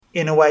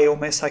in a way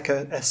almost like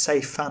a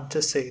safe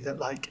fantasy that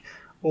like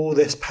all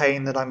this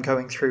pain that I'm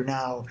going through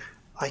now,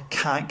 I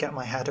can't get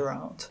my head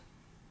around.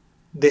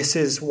 This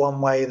is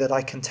one way that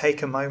I can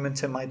take a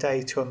moment in my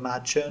day to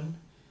imagine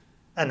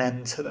an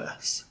end to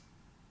this.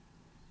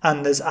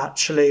 And there's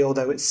actually,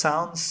 although it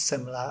sounds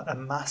similar, a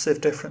massive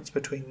difference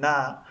between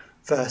that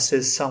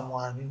versus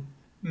someone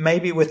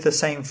maybe with the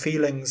same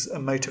feelings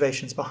and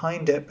motivations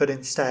behind it, but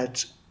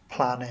instead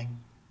planning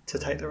to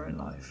take their own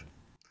life.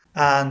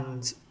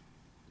 And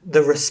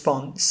the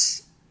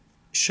response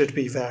should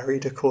be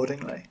varied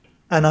accordingly.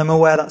 And I'm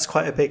aware that's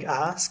quite a big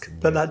ask,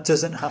 but that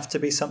doesn't have to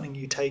be something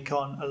you take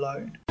on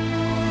alone.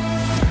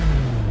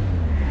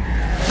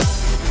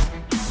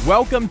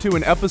 Welcome to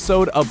an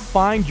episode of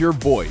Find Your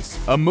Voice,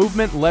 a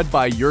movement led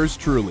by yours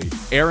truly,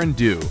 Aaron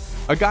Dew,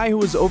 a guy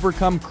who has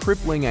overcome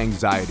crippling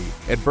anxiety,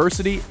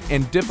 adversity,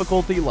 and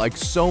difficulty like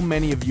so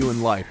many of you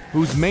in life,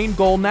 whose main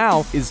goal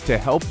now is to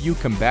help you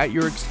combat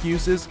your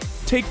excuses,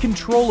 take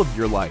control of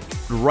your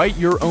life, write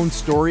your own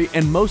story,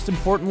 and most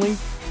importantly,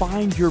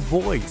 find your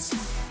voice.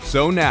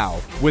 So now,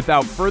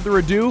 without further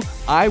ado,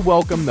 I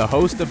welcome the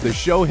host of the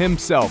show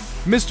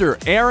himself,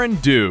 Mr. Aaron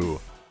Dew.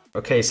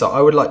 Okay, so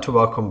I would like to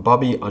welcome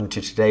Bobby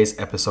onto today's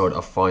episode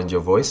of Find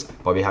Your Voice.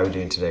 Bobby, how are you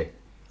doing today?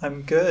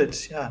 I'm good,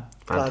 yeah.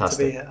 Fantastic. Glad to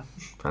be here.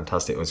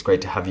 Fantastic. It was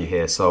great to have you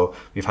here. So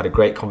we've had a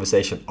great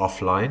conversation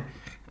offline,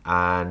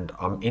 and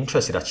I'm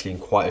interested actually in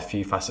quite a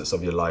few facets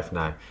of your life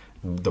now,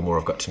 the more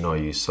I've got to know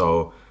you.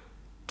 So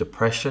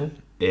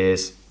depression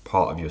is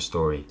part of your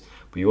story,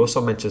 but you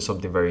also mentioned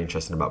something very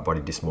interesting about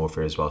body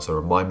dysmorphia as well. So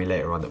remind me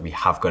later on that we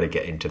have got to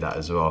get into that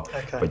as well.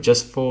 Okay. But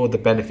just for the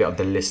benefit of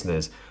the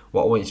listeners,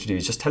 what I want you to do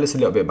is just tell us a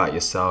little bit about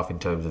yourself in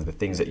terms of the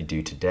things that you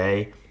do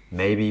today,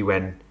 maybe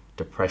when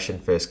depression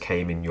first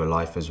came in your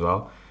life as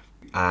well,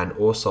 and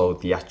also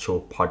the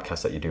actual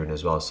podcast that you're doing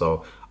as well.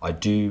 So I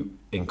do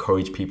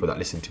encourage people that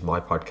listen to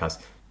my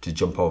podcast to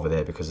jump over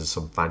there because there's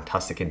some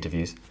fantastic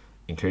interviews,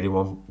 including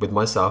one with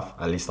myself.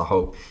 At least I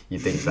hope you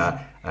think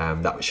that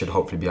that should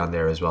hopefully be on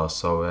there as well.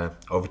 So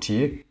over to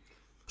you.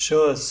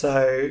 Sure.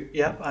 So,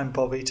 I'm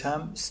Bobby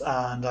Temps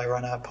and I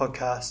run a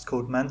podcast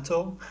called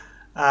Mental.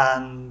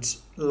 And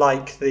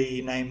like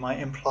the name might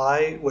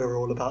imply, we're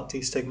all about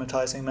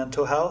destigmatizing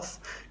mental health,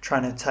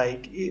 trying to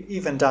take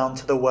even down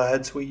to the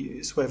words we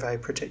use, we're very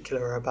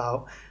particular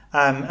about.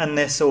 And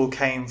this all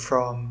came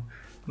from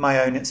my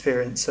own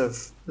experience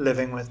of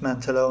living with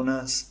mental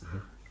illness.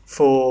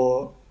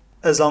 For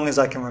as long as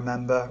I can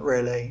remember,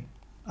 really,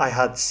 I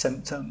had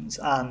symptoms,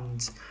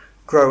 and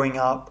growing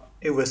up,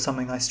 it was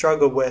something I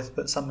struggled with,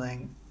 but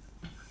something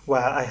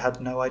where I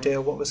had no idea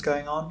what was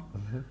going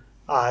on.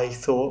 I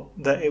thought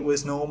that it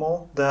was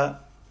normal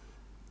that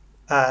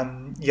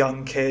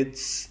young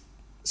kids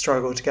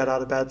struggle to get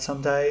out of bed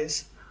some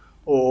days,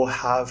 or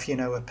have,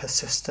 a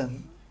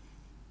persistent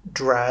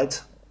dread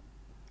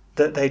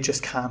that they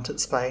just can't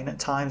explain at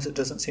times. It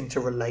doesn't seem to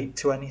relate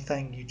to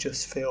anything. You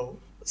just feel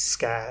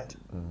scared.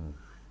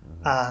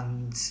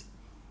 And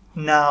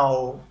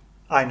now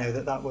I know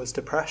that was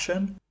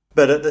depression.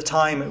 But at the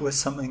time it was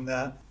something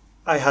that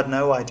I had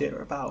no idea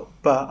about.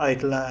 But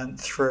I'd learned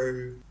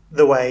through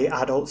the way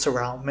adults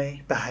around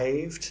me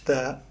behaved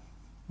that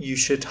you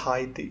should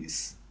hide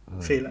these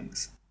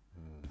feelings,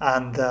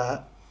 and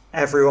that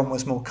everyone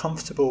was more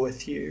comfortable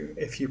with you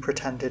if you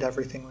pretended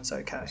everything was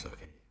okay.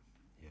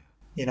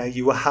 Yeah.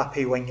 You were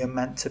happy when you're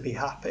meant to be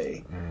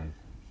happy,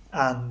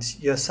 and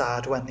you're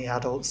sad when the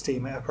adults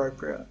deem it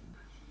appropriate.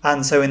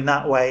 And so in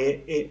that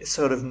way, it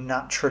sort of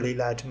naturally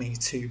led me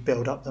to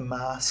build up the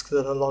mask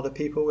that a lot of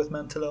people with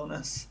mental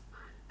illness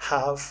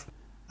have.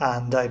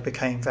 And I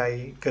became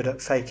very good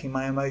at faking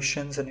my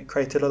emotions, and it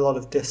created a lot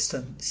of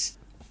distance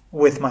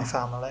with my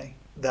family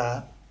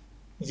that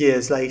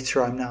years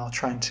later I'm now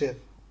trying to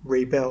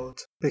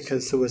rebuild,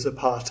 because there was a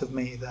part of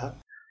me that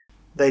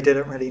they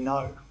didn't really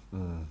know.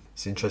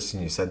 It's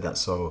interesting you said that.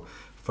 So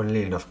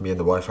funnily enough, me and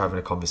the wife are having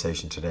a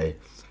conversation today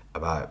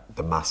about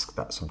the mask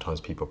that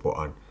sometimes people put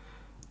on.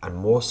 And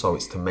more so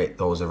it's to make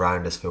those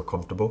around us feel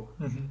comfortable.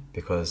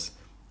 Because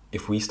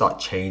if we start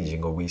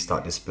changing, or we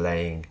start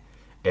displaying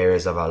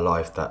areas of our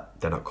life that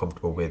they're not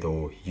comfortable with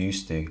or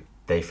used to,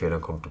 they feel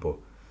uncomfortable.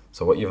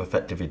 So what you've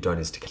effectively done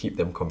is to keep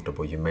them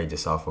comfortable. You made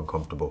yourself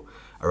uncomfortable.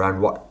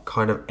 Around what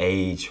kind of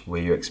age were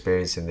you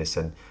experiencing this?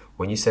 And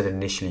when you said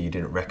initially you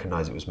didn't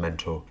recognize it was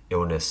mental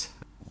illness,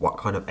 what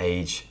kind of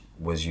age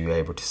was you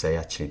able to say,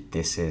 actually,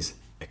 this is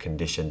a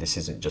condition, this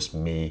isn't just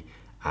me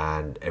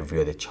and every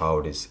other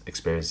child is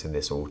experiencing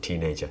this, or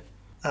teenager?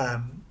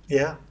 A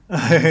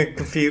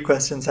few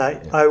questions.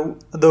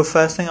 The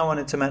first thing I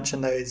wanted to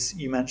mention, though, is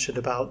you mentioned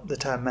about the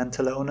term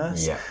mental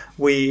illness.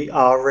 We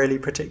are really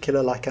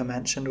particular, like I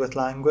mentioned, with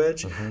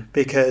language,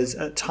 because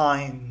at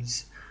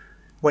times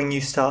when you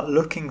start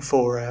looking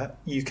for it,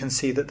 you can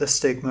see that the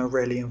stigma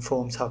really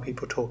informs how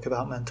people talk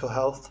about mental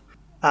health.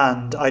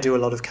 And I do a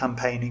lot of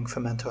campaigning for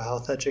mental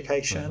health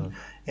education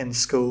in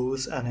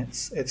schools, and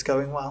it's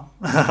going well.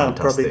 I'll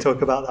probably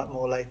talk about that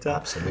more later.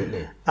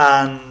 Absolutely.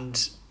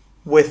 And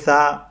with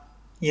that,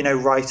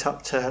 right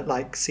up to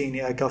like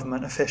senior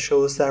government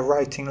officials, they're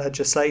writing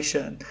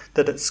legislation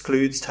that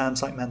excludes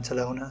terms like mental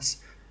illness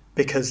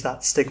because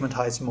that's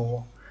stigmatized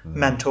more.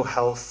 Mental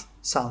health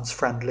sounds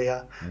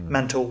friendlier.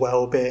 Mental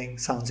well-being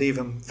sounds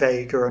even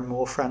vaguer and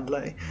more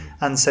friendly.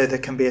 And so there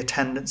can be a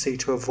tendency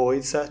to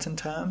avoid certain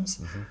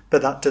terms,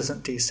 but that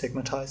doesn't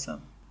destigmatize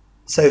them.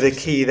 So the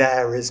key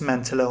there is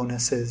mental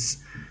illness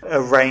is a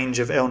range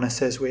of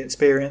illnesses we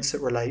experience that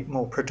relate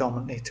more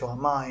predominantly to our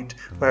mind,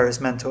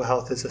 whereas mental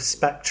health is a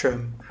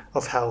spectrum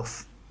of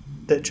health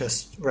that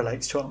just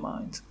relates to our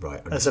mind,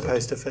 right, as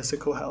opposed to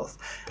physical health.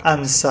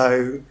 And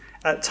so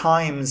at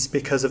times,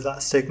 because of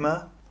that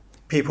stigma,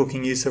 people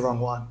can use the wrong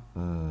one.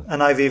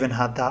 And I've even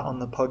had that on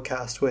the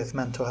podcast with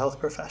mental health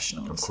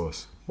professionals. Of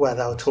course. Where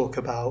they'll talk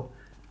about,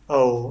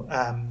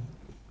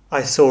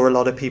 I saw a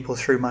lot of people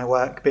through my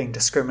work being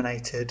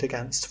discriminated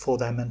against for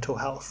their mental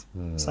health.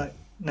 It's like,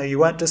 no, you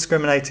weren't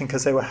discriminating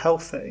because they were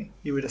healthy.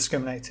 You were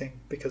discriminating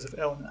because of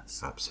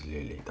illness.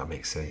 Absolutely. That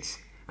makes sense.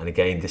 And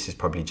again, this is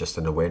probably just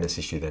an awareness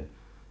issue then.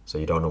 So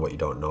you don't know what you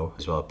don't know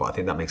as well. But I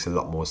think that makes a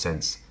lot more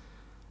sense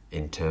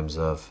in terms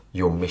of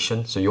your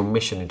mission. So your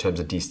mission in terms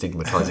of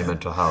destigmatizing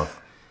mental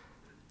health.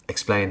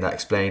 Explain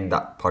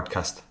that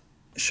podcast.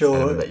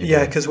 Sure,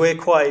 yeah, because we're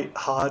quite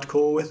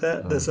hardcore with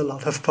it. There's a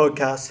lot of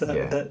podcasts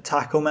that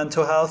tackle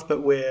mental health,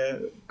 but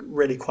we're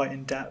really quite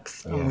in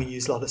depth and we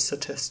use a lot of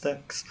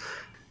statistics.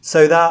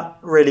 So that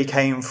really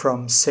came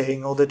from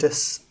seeing all the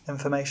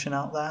disinformation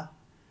out there,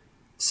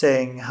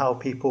 seeing how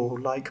people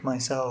like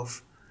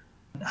myself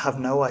have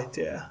no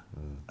idea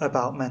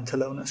about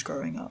mental illness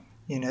growing up.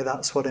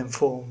 That's what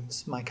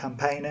informs my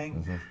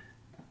campaigning.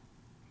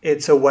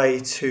 It's a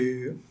way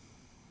to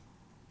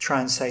try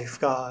and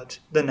safeguard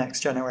the next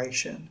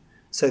generation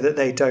so that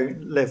they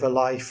don't live a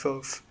life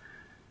of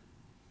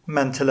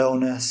mental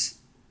illness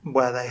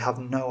where they have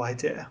no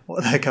idea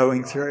what they're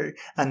going through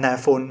and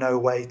therefore no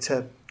way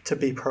to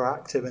be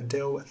proactive and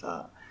deal with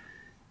that.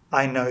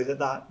 I know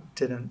that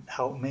didn't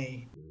help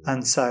me.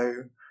 And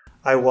so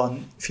I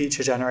want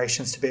future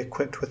generations to be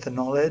equipped with the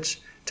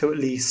knowledge to at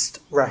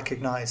least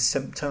recognise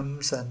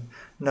symptoms and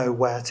know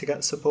where to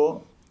get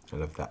support. I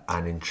love that.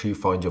 And in true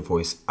Find Your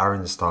Voice,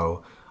 Aaron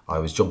style, I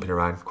was jumping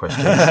around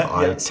questions.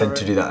 I tend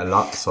to do that a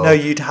lot. So no,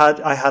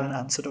 I hadn't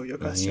answered all your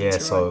questions. Yeah,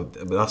 so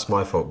that's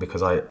my fault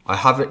because I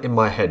have it in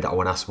my head that I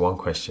want to ask one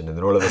question and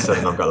then all of a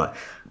sudden I've got like,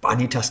 but I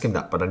need to ask him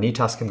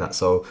that.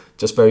 So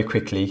just very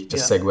quickly,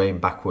 segueing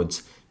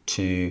backwards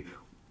to,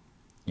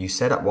 you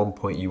said at one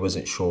point you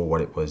wasn't sure what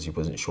it was. You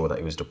wasn't sure that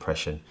it was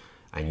depression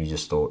and you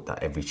just thought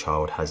that every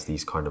child has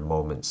these kind of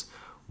moments.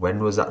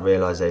 When was that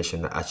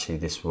realisation that actually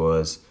this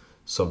was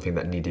something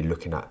that needed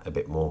looking at a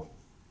bit more?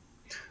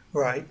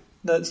 Right.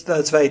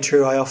 That's very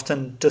true. I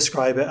often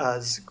describe it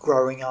as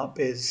growing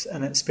up is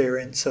an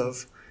experience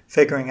of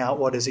figuring out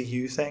what is a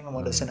you thing and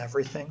what is an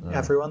everyone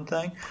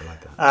thing. I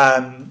like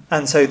that.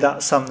 And so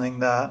that's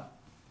something that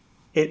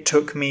it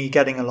took me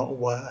getting a lot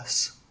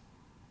worse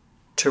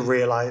to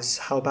realise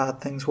how bad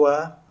things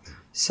were.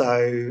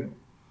 So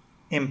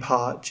in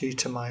part due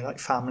to my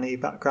family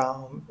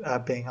background,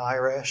 being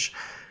Irish,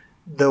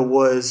 there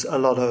was a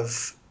lot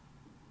of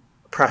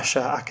pressure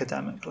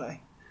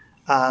academically.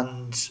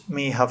 And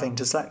me having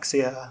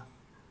dyslexia,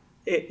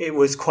 it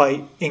was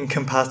quite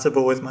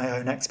incompatible with my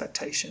own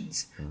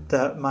expectations.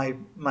 That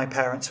my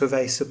parents were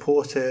very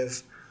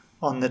supportive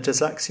on the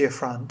dyslexia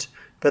front,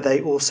 but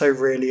they also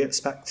really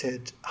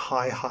expected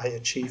high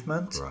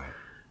achievement. Right.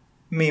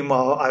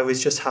 Meanwhile, I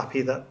was just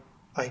happy that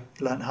I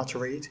learned how to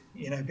read,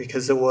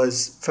 because there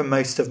was, for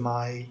most of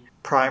my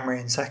primary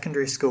and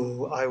secondary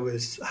school, I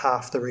was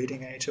half the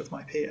reading age of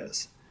my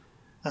peers.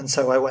 And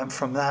so I went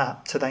from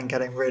that to then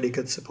getting really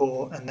good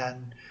support and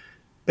then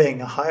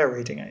being a higher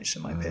reading age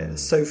than my peers.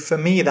 So for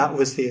me, that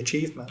was the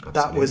achievement.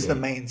 Absolutely. That was the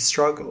main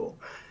struggle.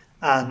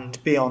 And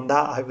beyond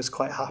that, I was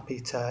quite happy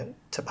to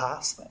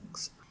pass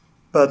things.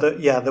 But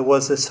there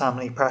was this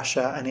family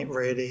pressure and it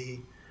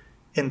really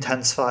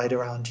intensified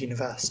around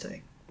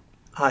university.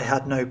 I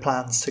had no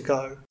plans to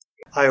go.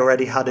 I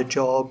already had a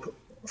job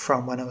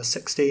from when I was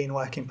 16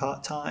 working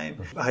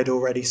part-time. I had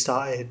already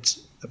started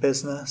a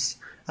business.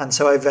 And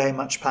so I very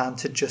much planned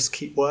to just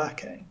keep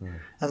working.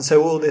 And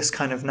so all this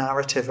kind of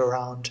narrative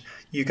around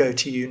you go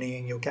to uni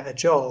and you'll get a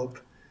job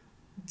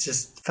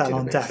just fell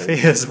on deaf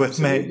ears with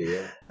me.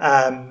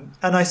 Yeah.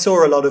 And I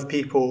saw a lot of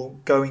people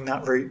going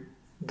that route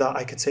that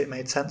I could see it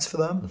made sense for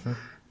them.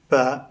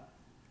 But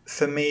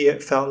for me,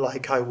 it felt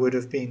like I would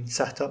have been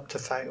set up to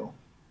fail.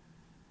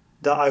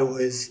 That I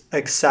was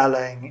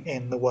excelling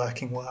in the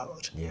working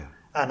world. Yeah.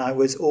 And I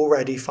was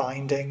already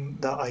finding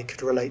that I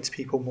could relate to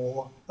people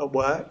more at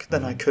work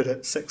than I could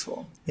at sixth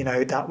form.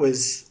 That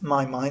was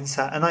my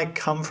mindset. And I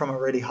come from a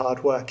really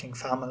hard-working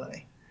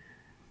family.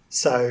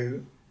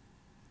 So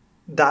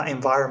that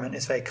environment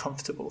is very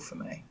comfortable for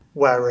me,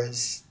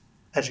 whereas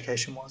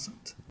education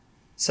wasn't.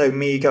 So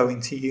me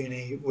going to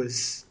uni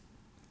was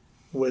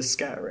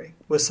scary,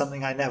 was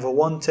something I never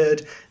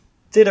wanted,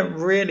 didn't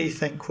really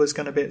think was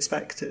going to be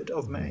expected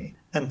of me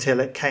until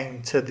it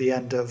came to the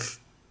end of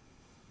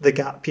the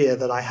gap year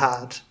that I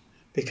had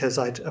because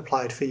I'd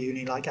applied for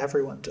uni like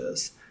everyone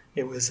does.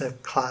 It was a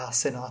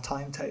class in our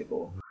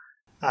timetable.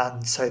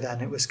 And so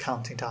then it was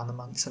counting down the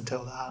months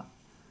until that.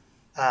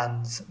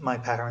 And my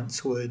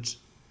parents would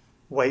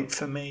wait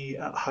for me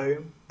at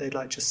home. They'd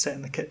like just sit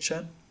in the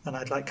kitchen, and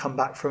I'd like come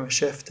back from a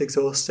shift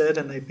exhausted,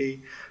 and they'd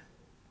be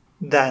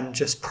then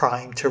just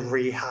primed to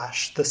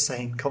rehash the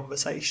same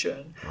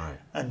conversation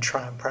and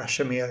try and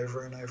pressure me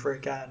over and over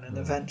again. And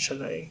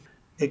eventually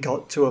it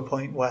got to a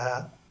point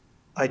where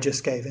I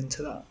just gave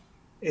into that.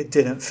 It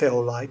didn't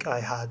feel like I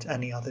had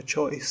any other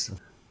choice.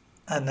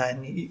 And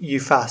then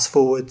you fast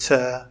forward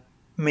to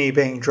me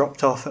being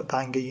dropped off at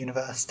Bangor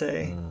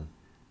University,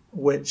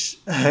 which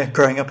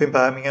growing up in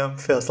Birmingham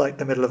feels like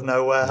the middle of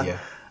nowhere.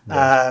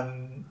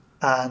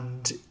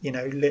 And, you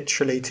know,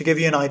 literally, to give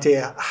you an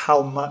idea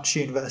how much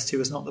university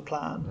was not the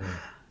plan,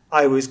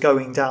 I was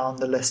going down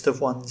the list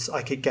of ones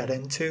I could get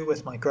into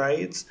with my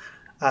grades.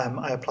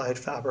 I applied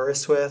for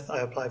Aberystwyth, I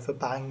applied for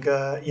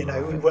Bangor, you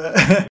know, we were,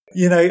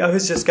 you know, I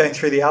was just going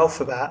through the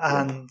alphabet.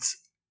 And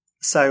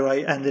so I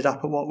ended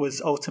up at what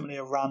was ultimately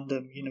a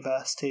random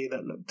university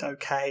that looked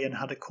okay and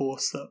had a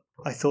course that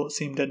I thought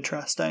seemed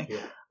interesting.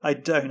 I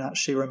don't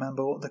actually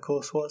remember what the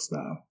course was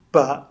now.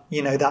 But,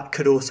 you know, that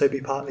could also be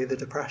partly the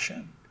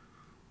depression.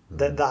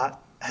 That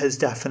has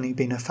definitely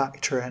been a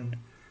factor in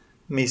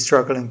me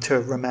struggling to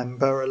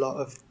remember a lot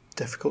of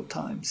difficult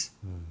times.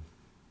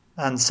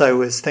 And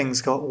so as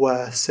things got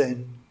worse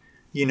in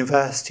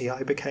university,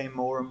 I became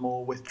more and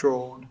more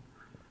withdrawn,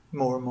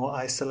 more and more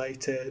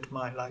isolated.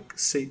 My like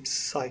sleep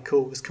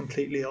cycle was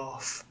completely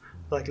off,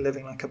 like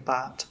living like a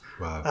bat.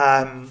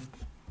 And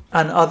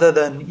other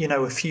than, you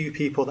know, a few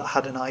people that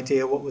had an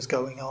idea what was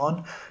going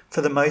on,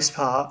 for the most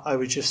part, I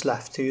was just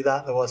left to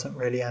that. There wasn't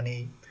really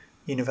any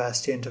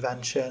university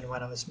intervention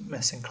when I was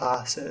missing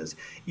classes.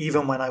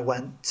 Even when I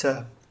went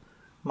to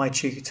my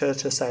tutor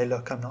to say,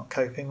 look, I'm not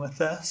coping with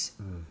this,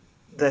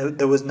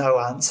 there was no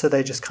answer.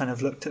 They just kind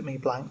of looked at me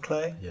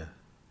blankly.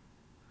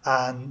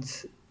 And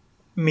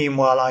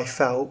meanwhile, I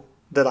felt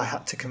that I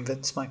had to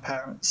convince my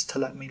parents to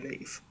let me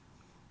leave.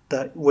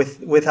 That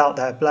without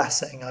their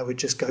blessing, I would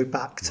just go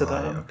back to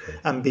them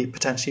and be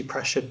potentially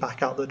pressured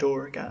back out the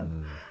door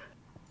again.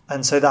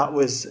 And so that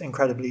was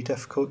incredibly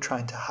difficult,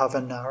 trying to have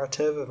a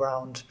narrative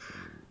around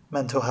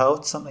mental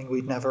health, something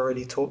we'd never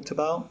really talked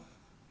about.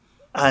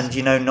 And,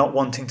 you know, not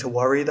wanting to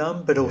worry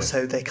them, but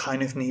also they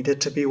kind of needed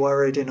to be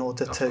worried in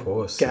order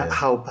to get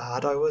how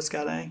bad I was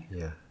getting.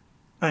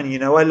 And, you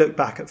know, I look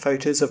back at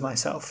photos of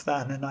myself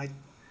then and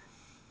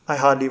I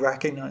hardly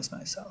recognise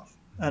myself.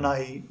 And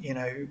I, you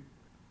know,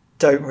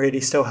 don't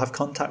really still have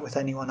contact with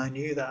anyone I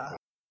knew there.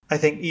 I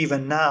think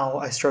even now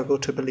I struggle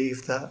to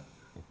believe that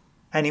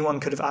anyone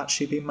could have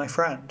actually been my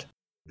friend,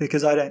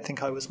 because I don't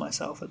think I was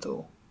myself at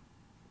all.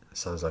 It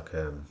sounds like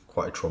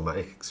quite a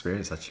traumatic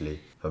experience,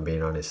 actually, if I'm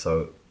being honest.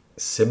 So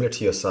similar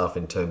to yourself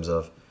in terms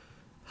of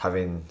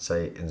having,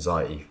 say,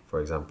 anxiety, for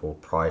example,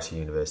 prior to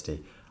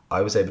university,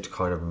 I was able to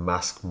kind of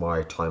mask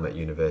my time at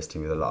university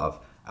with a lot of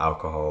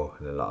alcohol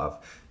and a lot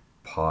of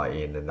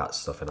partying and that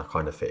stuff, and I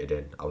kind of fitted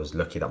in. I was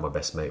lucky that my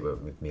best mate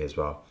went with me as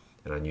well,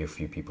 and I knew a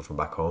few people from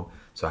back home,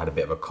 so I had a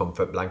bit of a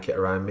comfort blanket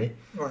around me.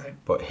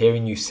 But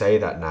hearing you say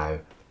that now,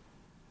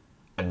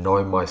 and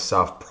knowing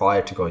myself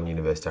prior to going to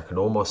university, I can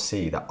almost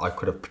see that I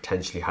could have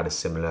potentially had a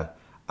similar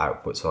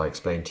output. So I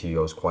explained to you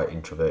I was quite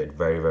introverted,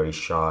 very, very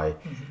shy,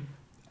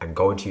 and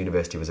going to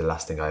university was the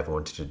last thing I ever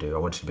wanted to do. I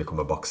wanted to become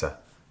a boxer.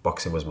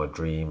 Boxing was my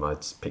dream.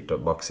 I'd picked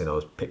up boxing. I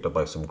was picked up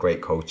by some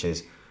great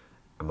coaches,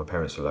 and my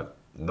parents were like,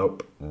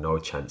 nope, no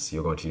chance,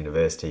 you're going to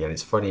university. And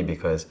it's funny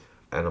because,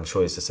 and I'm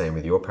sure it's the same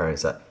with your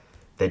parents, that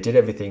they did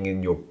everything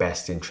in your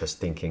best interest,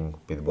 thinking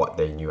with what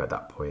they knew at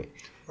that point.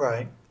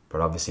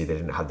 But obviously they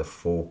didn't have the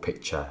full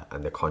picture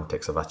and the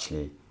context of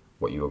actually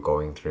what you were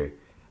going through.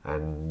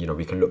 And, you know,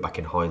 we can look back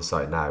in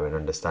hindsight now and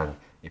understand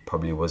it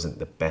probably wasn't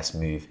the best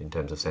move in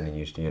terms of sending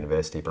you to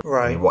university. But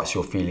I mean, what's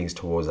your feelings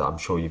towards that? I'm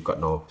sure you've got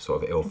no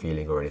sort of ill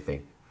feeling or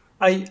anything.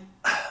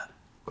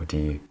 Or do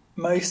you?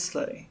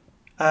 Mostly.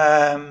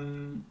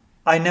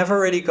 I never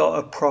really got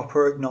a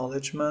proper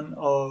acknowledgement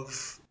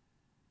of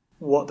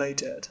what they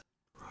did.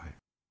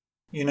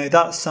 You know,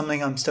 that's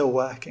something I'm still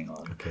working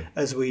on.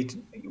 As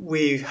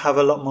we have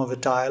a lot more of a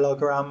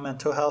dialogue around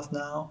mental health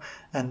now,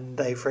 and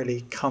they've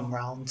really come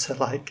round to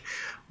like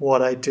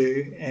what I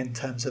do in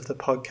terms of the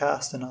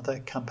podcast and other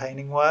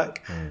campaigning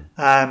work.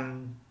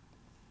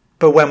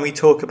 But when we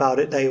talk about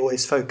it, they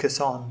always focus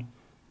on,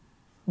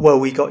 well,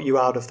 we got you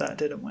out of there,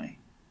 didn't we?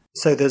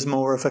 So there's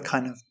more of a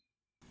kind of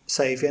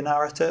saviour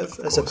narrative,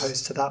 as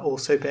opposed to that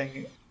also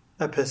being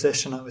a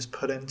position I was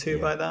put into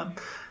by them.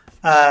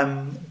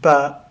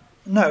 But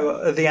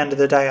no, at the end of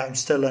the day, I'm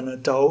still an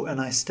adult and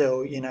I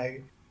still, you know,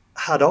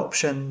 had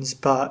options,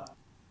 but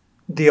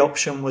the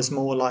option was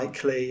more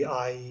likely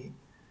I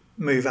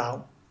move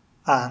out,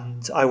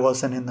 and I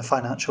wasn't in the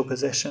financial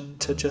position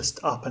to just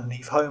up and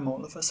leave home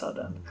all of a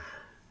sudden.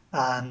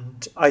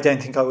 And I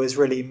don't think I was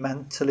really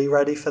mentally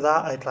ready for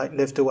that. I'd like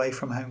lived away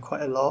from home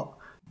quite a lot,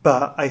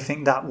 but I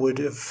think that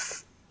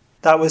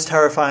was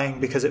terrifying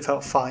because it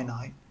felt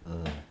finite.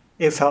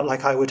 it felt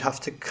like I would have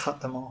to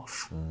cut them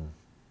off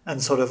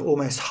and sort of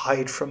almost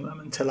hide from them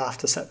until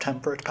after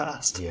September had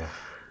passed. Yeah.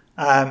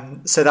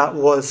 So that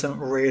wasn't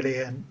really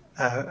an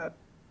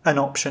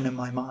option in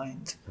my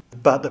mind.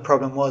 But the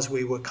problem was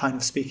we were kind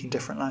of speaking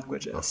different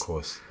languages. Of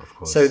course.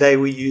 So they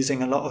were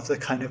using a lot of the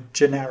kind of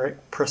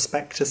generic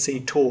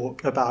prospectus-y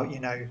talk about,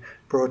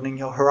 broadening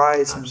your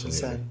horizons.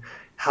 Absolutely. And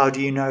how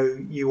do you know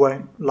you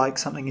won't like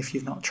something if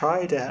you've not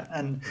tried it?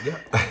 And,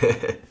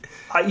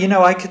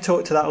 I could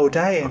talk to that all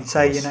day and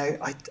say,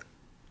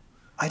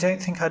 I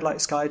don't think I'd like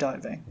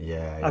skydiving.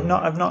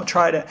 I've not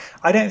tried it.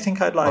 I don't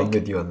think I'd like I'm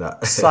with you on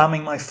that.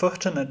 slamming my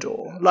foot in a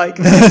door. Like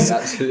this.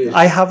 Absolutely.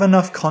 I have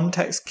enough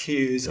context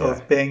cues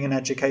of being in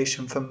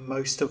education for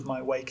most of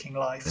my waking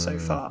life so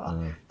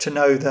far to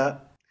know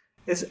that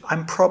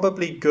I'm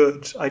probably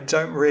good. I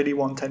don't really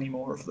want any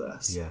more of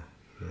this.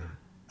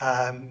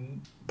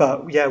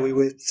 But we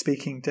were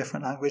speaking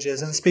different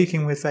languages and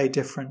speaking with very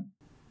different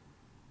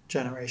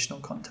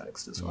generational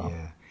context as well.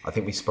 Yeah, I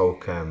think we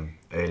spoke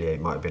earlier,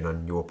 it might have been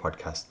on your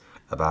podcast,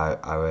 about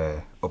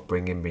our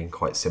upbringing being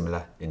quite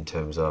similar in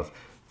terms of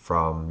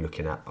from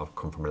looking at, I've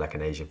come from like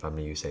an Asian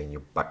family, you saying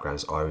your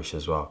background's Irish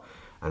as well.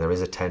 And there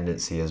is a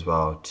tendency as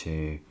well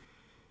to,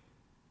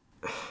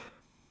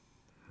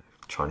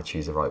 trying to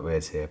choose the right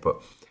words here,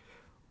 but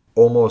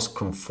almost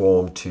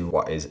conform to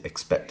what is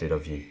expected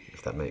of you,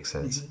 if that makes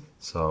sense.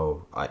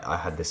 So I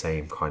had the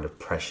same kind of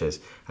pressures,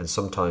 and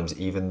sometimes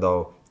even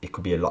though it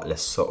could be a lot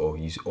less subtle,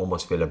 you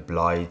almost feel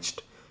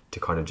obliged to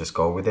kind of just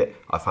go with it.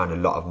 I found a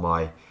lot of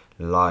my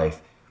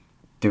life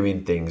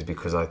doing things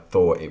because I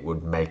thought it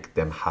would make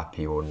them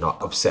happy or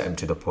not upset them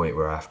to the point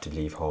where I have to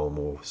leave home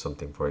or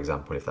something, for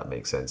example, if that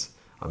makes sense.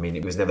 I mean,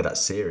 it was never that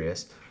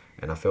serious,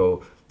 and I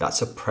feel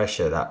that's a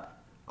pressure that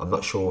I'm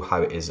not sure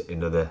how it is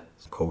in other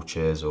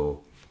cultures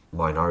or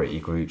minority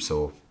groups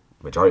or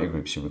majority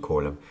groups, you would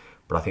call them,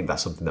 but I think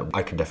that's something that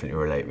I can definitely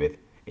relate with.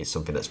 It's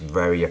something that's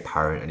very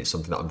apparent, and it's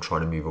something that I'm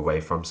trying to move away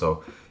from.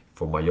 So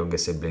for my younger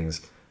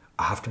siblings,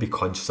 I have to be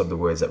conscious of the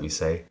words that we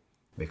say,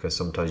 because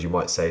sometimes you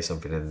might say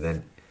something and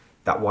then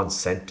that one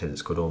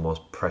sentence could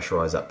almost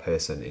pressurize that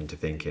person into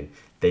thinking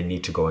they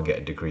need to go and get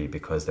a degree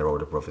because their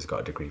older brother's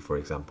got a degree, for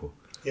example.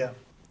 Yeah.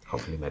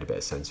 Hopefully made a bit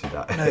of sense with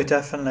that. No,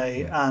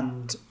 definitely.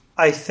 And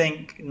I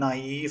think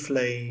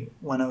naively,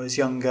 when I was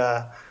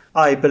younger,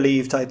 I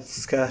believed I'd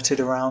skirted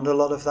around a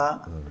lot of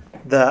that.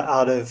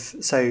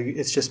 So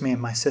it's just me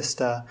and my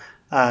sister,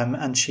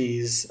 and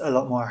she's a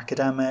lot more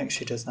academic.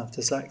 She doesn't have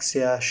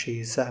dyslexia.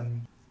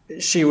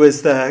 She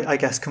was the, I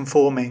guess,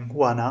 conforming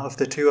one out of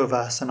the two of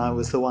us, and I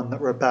was the one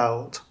that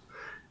rebelled.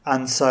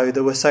 And so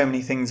there were so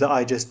many things that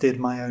I just did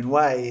my own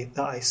way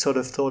that I sort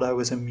of thought I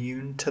was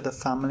immune to the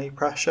family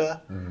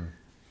pressure.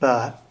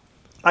 But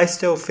I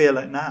still feel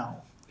it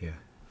now. Yeah.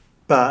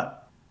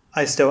 But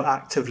I still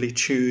actively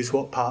choose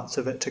what parts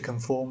of it to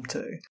conform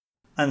to.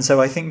 And so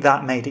I think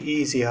that made it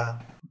easier.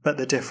 But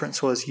the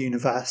difference was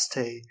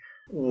university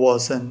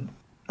wasn't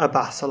a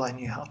battle I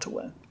knew how to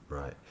win.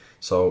 Right.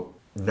 So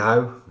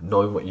now,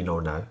 knowing what you know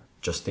now,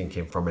 just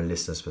thinking from a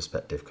listener's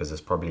perspective, because there's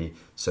probably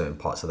certain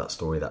parts of that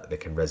story that they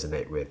can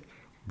resonate with.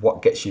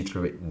 What gets you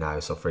through it now?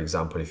 So for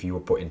example, if you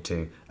were put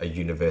into a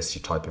university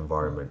type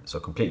environment, so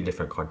a completely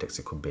different context,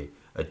 it could be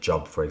a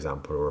job, for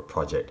example, or a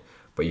project,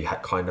 but you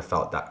had kind of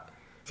felt that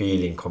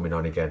feeling coming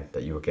on again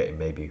that you were getting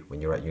maybe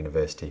when you're at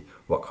university.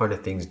 What kind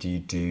of things do you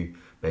do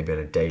maybe on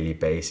a daily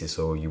basis,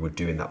 or you would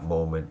do in that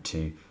moment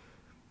to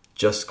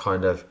just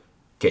kind of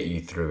get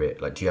you through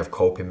it? Like, do you have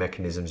coping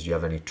mechanisms? Do you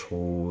have any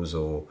tools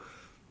or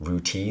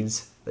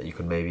routines that you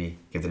can maybe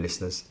give the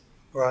listeners?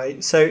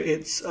 Right. So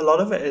a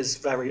lot of it is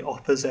very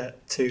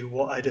opposite to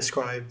what I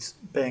described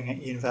being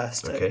at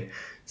university. Okay.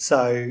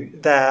 So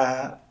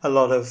a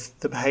lot of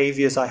the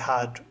behaviours I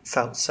had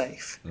felt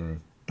safe,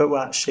 but were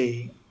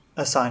actually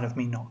a sign of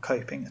me not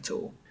coping at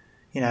all.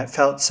 It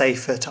felt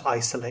safer to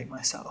isolate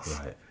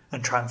myself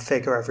and try and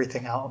figure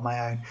everything out on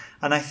my own.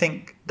 And I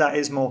think that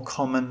is more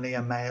commonly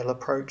a male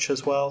approach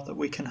as well that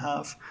we can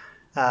have.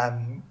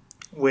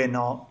 We're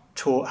not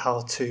taught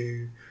how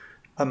to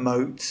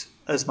emote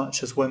as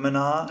much as women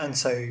are, and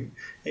so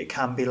it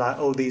can be like,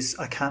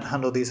 I can't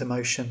handle these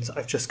emotions,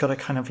 I've just got to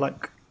kind of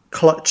like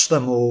clutch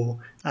them all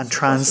and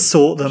try and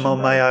sort them on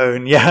my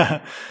own,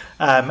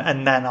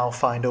 and then I'll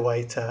find a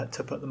way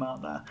to put them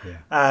out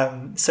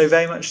there. So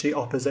very much the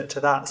opposite to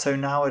that. So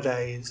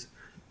nowadays,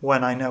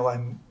 when I know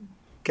I'm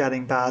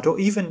getting bad, or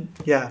even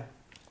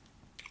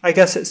I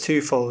guess it's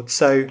twofold.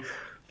 So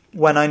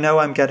when I know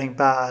I'm getting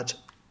bad,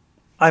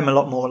 I'm a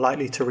lot more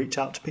likely to reach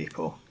out to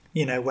people.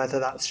 Whether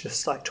that's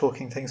just like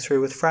talking things through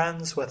with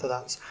friends, whether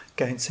that's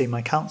going to see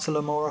my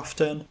counsellor more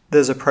often.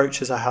 There's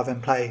approaches I have in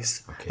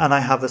place, and I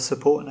have a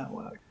support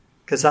network.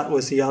 Because that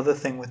was the other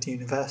thing with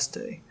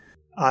university.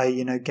 I,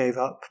 gave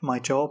up my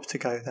job to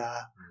go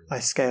there. I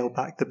scaled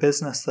back the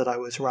business that I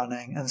was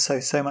running. And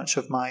so much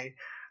of my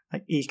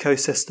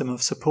ecosystem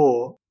of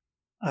support,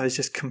 I was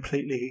just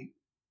completely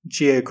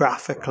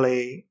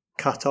geographically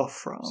cut off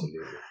from.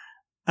 Absolutely.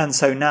 And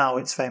so now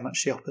it's very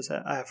much the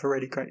opposite. I have a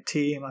really great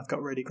team. I've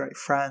got really great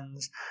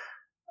friends.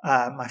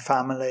 My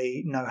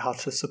family know how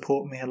to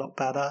support me a lot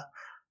better.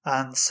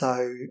 And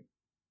so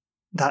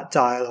that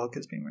dialogue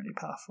has been really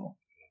powerful.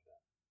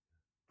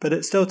 But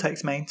it still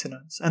takes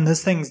maintenance. And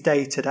there's things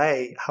day to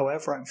day,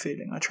 however I'm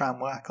feeling, I try and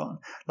work on,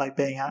 like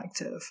being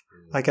active.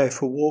 I go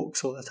for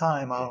walks all the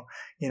time. I'll,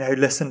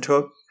 listen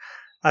to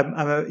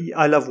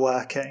I love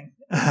working.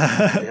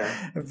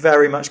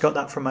 Very much got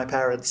that from my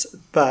parents.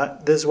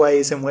 But there's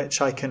ways in which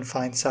I can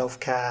find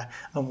self-care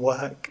and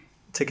work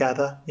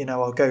together.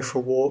 I'll go for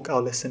a walk.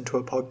 I'll listen to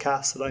a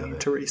podcast that I need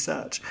to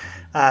research.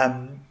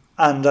 And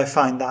I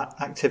find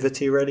that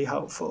activity really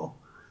helpful.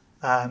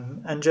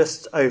 And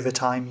just over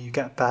time, you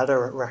get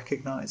better at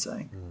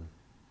recognising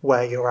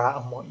where you're at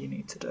and what you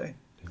need to do.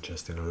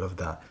 Interesting. I love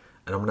that.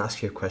 And I'm going to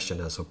ask you a question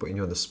now, so putting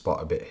you on the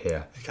spot a bit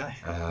here. Okay.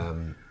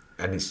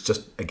 And it's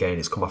just, again,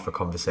 it's come off a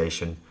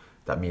conversation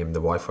that me and the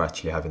wife were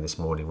actually having this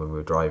morning when we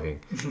were driving.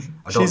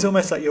 She's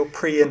almost like your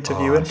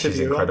pre-interview interview. She's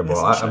incredible.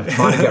 I'm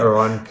trying to get her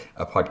on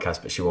a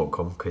podcast, but she won't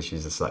come because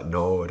she's just like,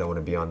 no, I don't want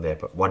to be on there.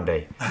 But one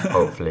day,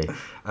 hopefully.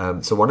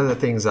 So one of the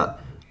things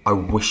that I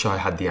wish I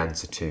had the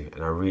answer to,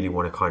 and I really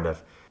want to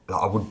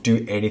I would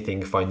do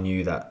anything if I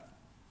knew that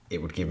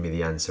it would give me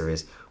the answer,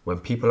 is when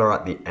people are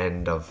at the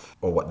end of,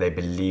 or what they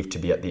believe to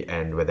be at the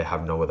end, where they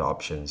have no other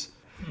options,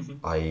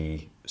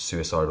 i.e.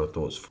 suicidal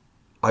thoughts.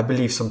 I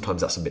believe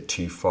sometimes that's a bit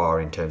too far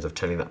in terms of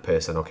telling that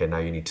person, okay, now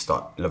you need to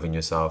start loving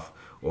yourself,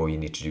 or you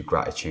need to do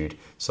gratitude.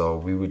 So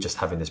we were just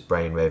having this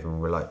brainwave,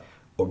 and we're like,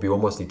 or we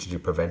almost need to do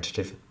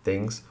preventative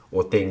things,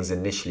 or things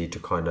initially to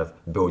kind of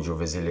build your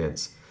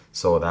resilience,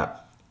 so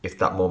that if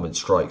that moment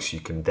strikes,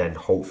 you can then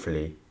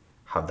hopefully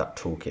have that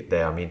toolkit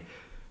there. I mean,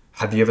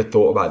 have you ever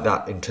thought about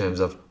that in terms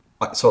of...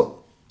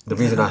 So the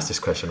reason I asked this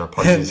question,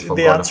 apologies if I'm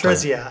the answer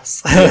is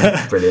yes.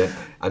 Yeah, brilliant.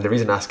 And the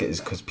reason I ask it is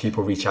because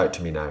people reach out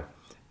to me now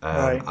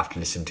right.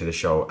 after listening to the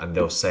show, and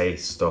they'll say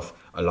stuff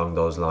along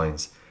those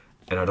lines,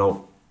 and I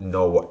don't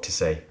know what to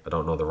say. I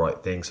don't know the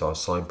right thing, so I'll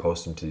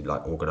signpost them to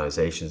like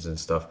organisations and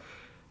stuff.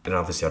 And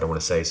obviously I don't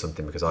want to say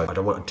something because I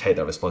don't want to take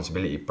that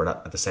responsibility, but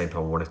at the same time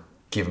I want to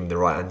give them the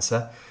right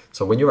answer.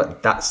 So when you're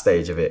at that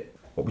stage of it,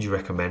 what would you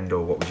recommend,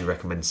 or what would you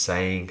recommend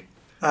saying?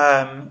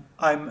 I'm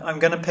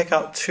going to pick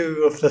out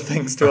two of the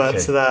things to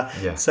answer that.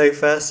 Yeah. So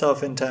first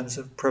off, in terms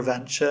of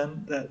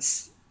prevention,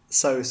 that's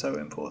so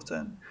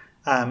important,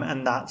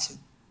 and that's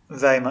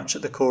very much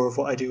at the core of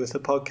what I do with the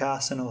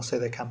podcast and also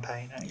the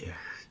campaigning. Yeah.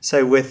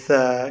 So with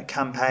the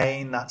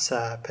campaign, that's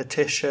a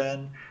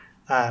petition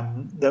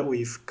that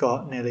we've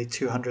got nearly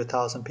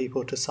 200,000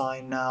 people to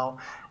sign now,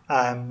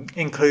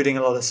 including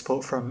a lot of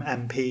support from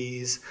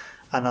MPs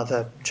and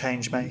other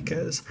change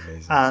makers.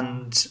 Amazing.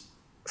 And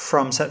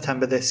from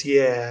September this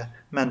year,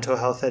 mental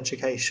health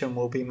education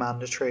will be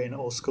mandatory in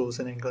all schools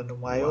in England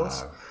and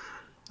Wales. Wow.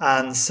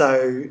 And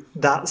so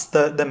that's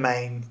the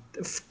main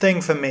thing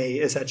for me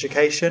is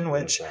education,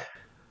 which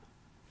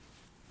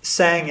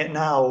saying it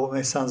now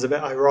almost sounds a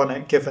bit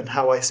ironic given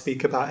how I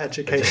speak about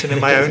education in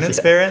my own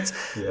experience.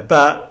 Yeah.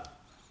 But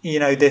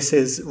this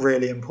is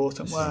really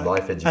important work. Is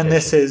life education. And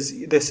this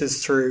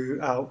is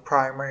throughout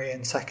primary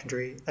and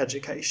secondary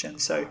education.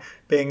 So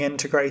being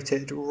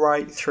integrated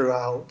right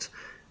throughout,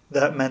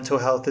 that mental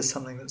health is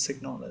something that's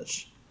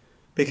acknowledged.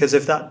 Because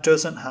if that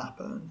doesn't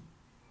happen,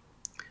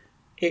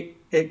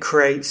 it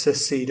creates a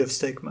seed of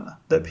stigma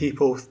that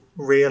people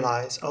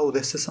realise, oh,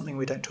 this is something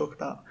we don't talk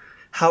about.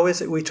 How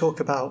is it we talk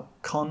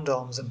about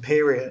condoms and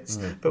periods,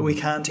 but we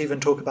can't even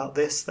talk about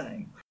this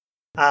thing?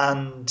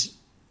 And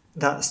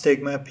that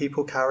stigma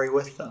people carry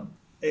with them.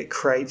 It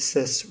creates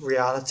this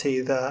reality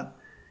that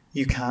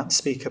you can't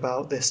speak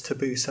about this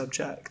taboo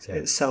subject. Yeah.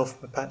 It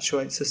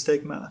self-perpetuates a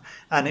stigma.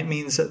 And it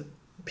means that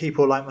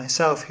people like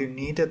myself who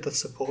needed the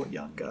support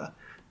younger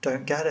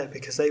don't get it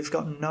because they've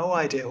got no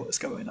idea what's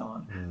going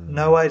on,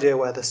 no idea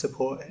where the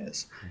support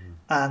is,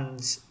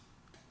 and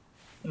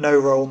no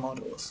role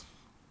models.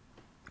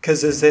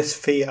 Because there's this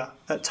fear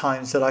at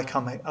times that I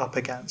come up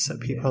against that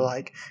people are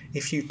like,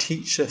 if you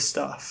teach this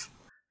stuff,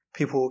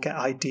 people will get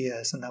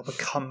ideas and they'll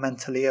become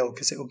mentally ill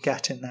because it will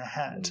get in their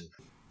head.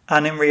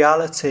 And in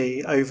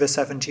reality, over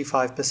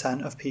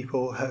 75% of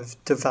people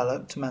have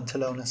developed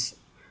mental illness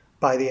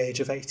by the age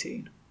of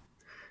 18.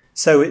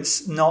 So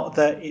it's not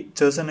that it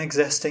doesn't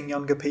exist in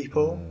younger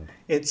people,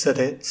 it's that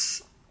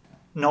it's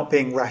not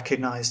being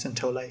recognised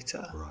until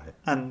later. Right.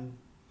 And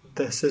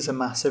this is a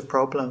massive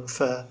problem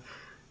for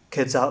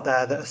kids out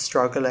there that are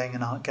struggling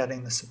and aren't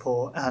getting the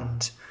support,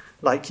 and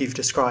like you've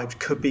described,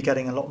 could be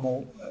getting a lot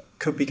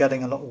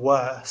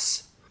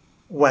worse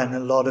when a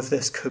lot of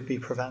this could be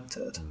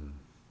prevented.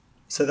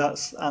 So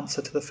that's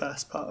answer to the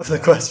first part of the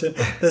question.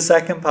 The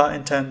second part,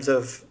 in terms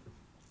of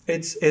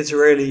it's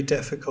really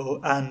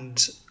difficult,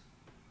 and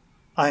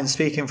I'm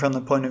speaking from the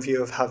point of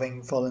view of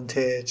having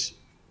volunteered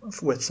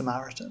with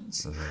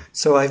Samaritans.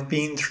 So I've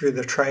been through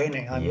the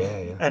training. I'm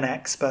an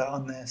expert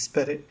on this,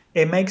 but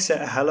it makes it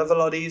a hell of a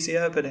lot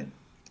easier, but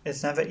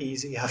it's never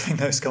easy having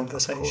those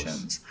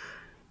conversations.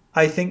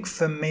 I think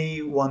for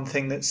me, one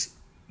thing that's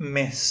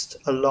missed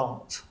a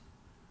lot,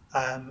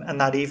 and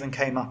that even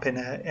came up in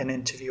an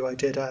interview I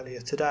did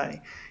earlier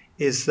today,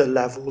 is the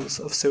levels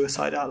of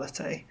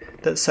suicidality.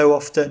 That so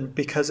often,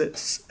 because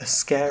it's a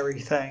scary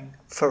thing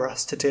for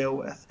us to deal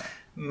with,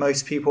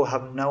 most people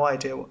have no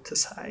idea what to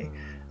say.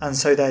 And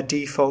so their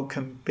default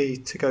can be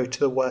to go to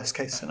the worst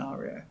case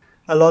scenario.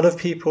 A lot of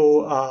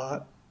people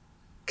are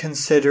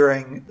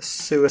considering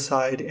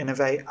suicide in a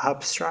very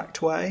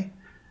abstract way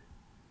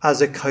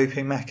as a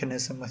coping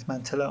mechanism with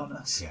mental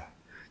illness. Yeah.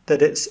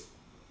 That it's,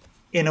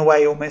 in a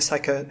way, almost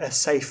like a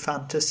safe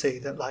fantasy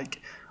that,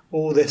 like,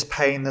 all this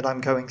pain that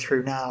I'm going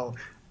through now,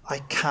 I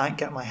can't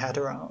get my head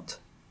around.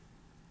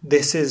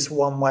 This is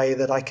one way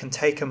that I can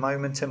take a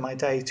moment in my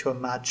day to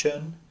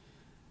imagine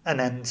an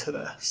end to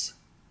this.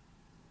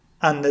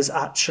 And there's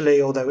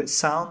actually, although it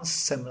sounds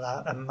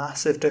similar, a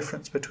massive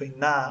difference between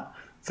that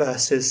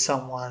versus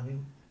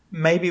someone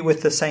maybe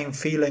with the same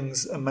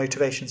feelings and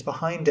motivations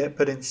behind it,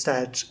 but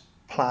instead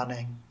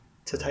planning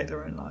to take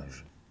their own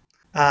life.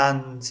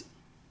 And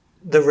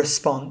the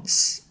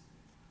response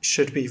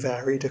should be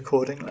varied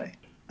accordingly.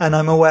 And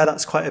I'm aware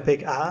that's quite a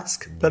big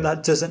ask, but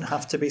that doesn't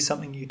have to be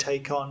something you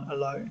take on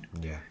alone.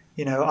 Yeah.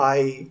 You know,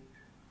 I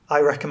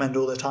recommend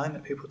all the time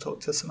that people talk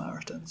to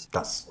Samaritans.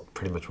 That's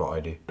pretty much what I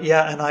do.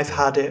 Yeah, and I've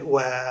had it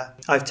where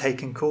I've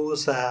taken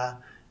calls there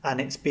and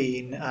it's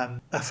been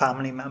a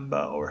family member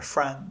or a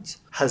friend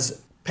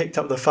has picked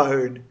up the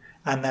phone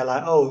and they're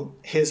like, oh,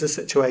 here's a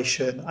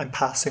situation, I'm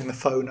passing the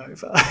phone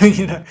over.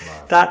 You know,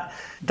 wow.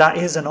 That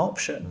is an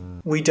option.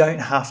 We don't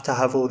have to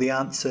have all the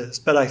answers,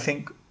 but I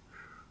think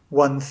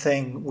one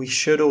thing we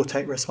should all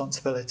take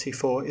responsibility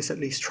for is at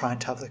least trying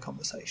to have the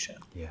conversation.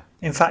 Yeah.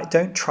 In fact,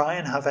 don't try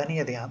and have any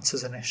of the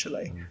answers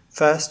initially.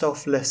 First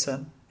off,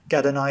 listen,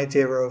 get an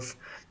idea of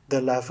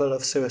the level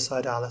of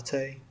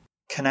suicidality,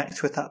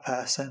 connect with that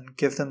person,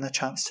 give them the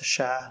chance to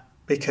share,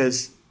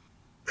 because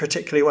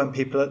particularly when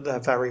people are at their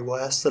very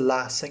worst, the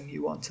last thing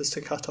you want is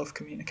to cut off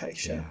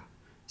communication. Yeah.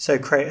 So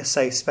create a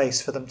safe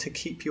space for them to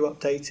keep you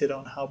updated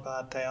on how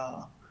bad they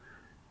are,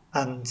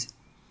 and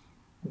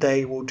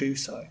they will do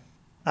so.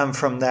 And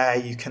from there,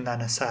 you can then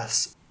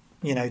assess,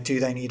 you know, do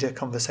they need a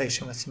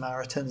conversation with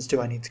Samaritans?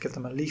 Do I need to give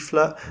them a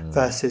leaflet?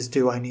 Versus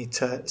do I need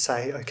to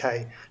say,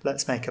 okay,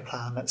 let's make a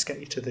plan. Let's get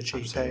you to the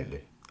GP.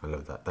 Absolutely. I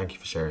love that. Thank you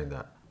for sharing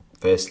that.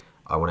 First,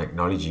 I want to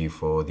acknowledge you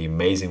for the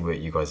amazing work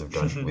you guys have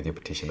done with your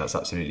petition. That's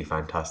absolutely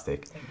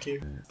fantastic. Thank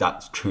you.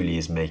 That truly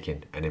is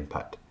making an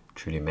impact,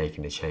 truly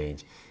making a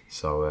change.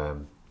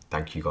 So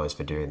thank you guys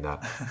for doing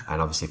that.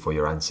 And obviously for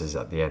your answers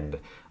at the end.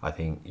 I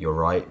think you're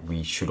right.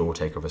 We should all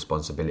take a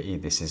responsibility.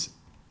 This is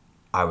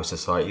our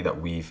society that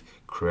we've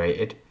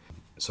created,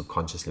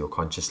 subconsciously or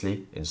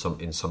consciously in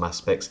some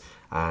aspects.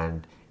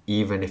 And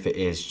even if it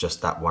is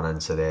just that one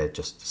answer there,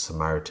 just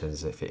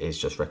Samaritans, if it is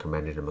just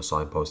recommending them or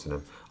signposting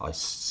them, I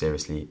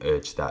seriously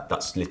urge that.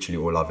 That's literally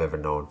all I've ever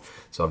known.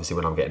 So obviously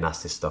when I'm getting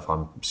asked this stuff,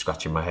 I'm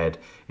scratching my head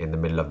in the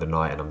middle of the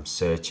night and I'm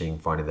searching,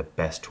 finding the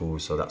best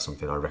tools. So that's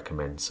something I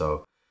recommend.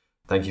 So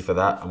thank you for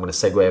that. I'm going to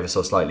segue ever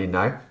so slightly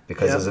now,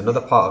 because there's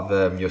another part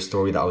of your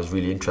story that I was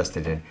really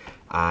interested in,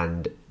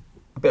 and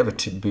a bit of a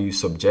taboo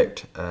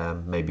subject,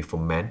 maybe for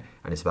men,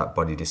 and it's about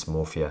body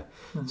dysmorphia.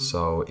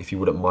 So if you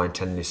wouldn't mind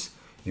telling us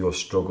your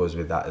struggles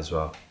with that as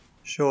well.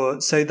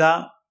 Sure. So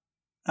that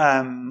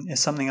is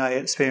something I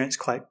experienced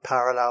quite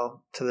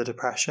parallel to the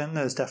depression.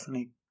 There's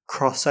definitely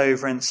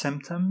crossover in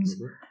symptoms.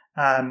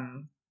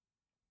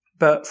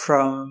 But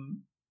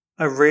from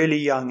a really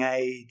young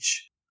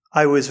age,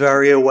 I was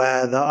very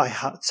aware that I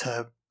had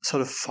to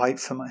sort of fight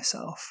for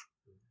myself,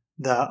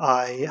 that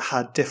I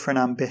had different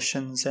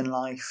ambitions in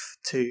life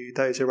to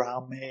those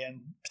around me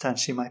and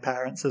potentially my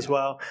parents as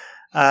well.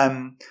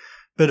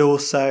 But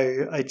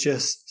also I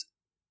just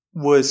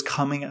was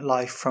coming at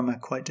life from a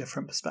quite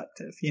different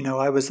perspective. You know,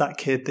 I was that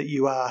kid that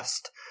you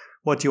asked,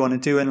 what do you want to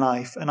do in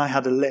life? And I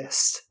had a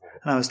list,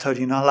 and I was told,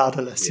 you're not allowed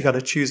a list. You got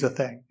to choose a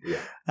thing.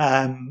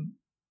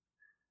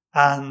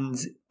 And,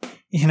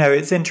 you know,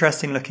 it's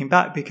interesting looking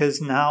back,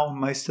 because now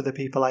most of the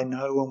people I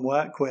know and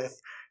work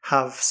with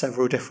have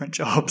several different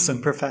jobs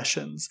and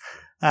professions.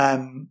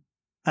 And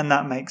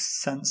that makes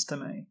sense to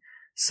me.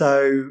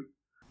 So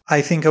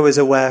I think I was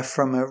aware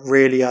from a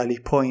really early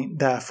point,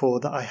 therefore,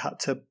 that I had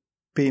to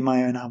be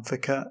my own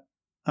advocate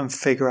and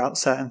figure out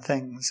certain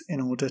things in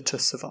order to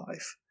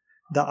survive.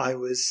 That I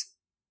was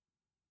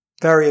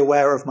very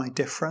aware of my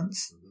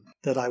difference,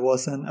 that I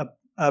wasn't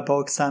a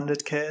bog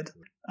standard kid,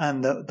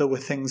 and that there were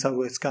things I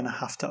was going to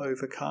have to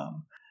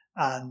overcome,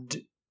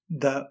 and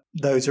that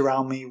those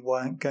around me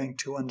weren't going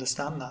to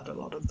understand that a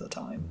lot of the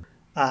time.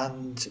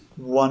 And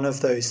one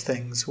of those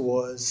things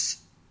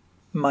was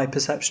my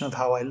perception of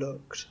how I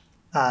looked.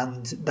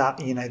 And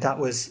that, you know, that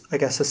was, I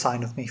guess, a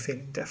sign of me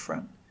feeling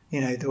different. You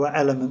know, there were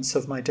elements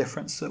of my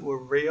difference that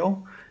were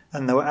real,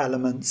 and there were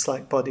elements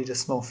like body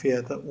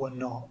dysmorphia that were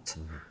not.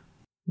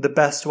 The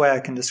best way I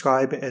can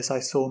describe it is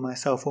I saw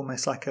myself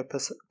almost like a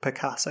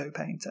Picasso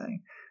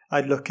painting.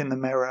 I'd look in the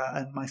mirror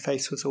and my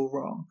face was all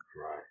wrong.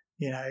 Right.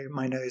 You know,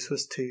 my nose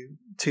was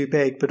too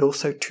big, but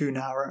also too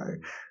narrow.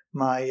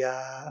 My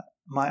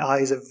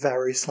eyes are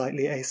very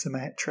slightly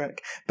asymmetric.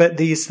 But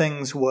these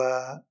things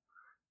were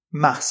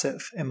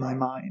massive in my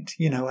mind.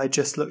 I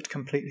just looked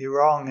completely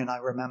wrong. And I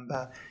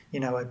remember,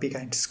 I'd be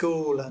going to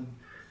school and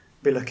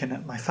be looking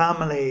at my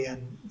family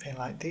and being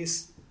like,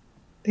 these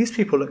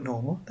people look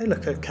normal. They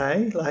look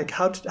okay. Like,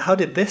 how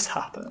did this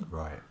happen?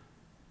 Right.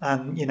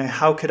 And,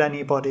 how could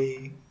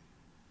anybody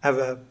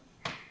ever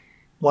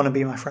want to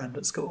be my friend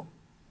at school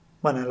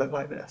when I look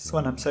like this,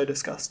 when I'm so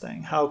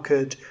disgusting? How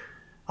could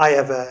I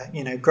ever,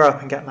 grow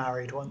up and get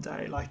married one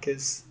day? Like,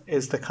 is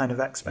the kind of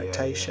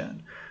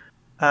expectation.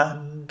 Yeah.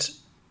 And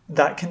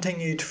that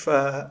continued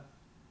for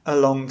a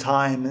long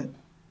time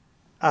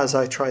as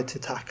I tried to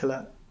tackle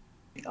it.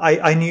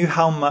 I knew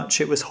how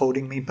much it was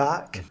holding me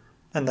back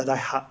and that I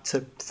had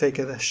to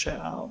figure this shit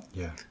out.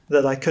 Yeah.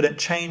 That I couldn't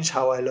change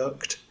how I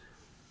looked,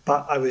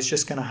 but I was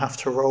just going to have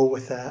to roll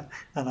with it,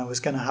 and I was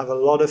going to have a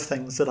lot of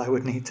things that I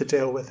would need to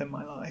deal with in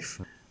my life.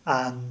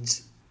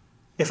 And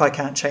if I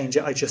can't change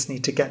it, I just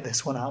need to get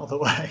this one out of the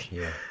way.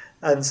 Yeah.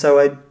 And so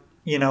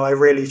I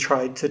really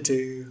tried to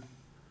do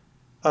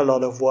a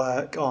lot of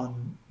work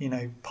on,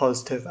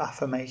 positive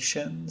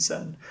affirmations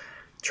and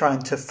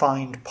trying to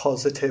find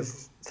positive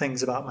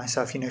things about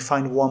myself,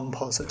 find one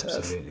positive.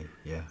 Absolutely,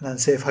 yeah. And then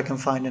see if I can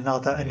find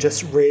another and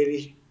just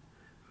really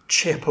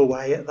chip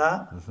away at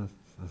that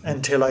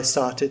until I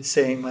started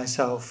seeing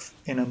myself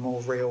in a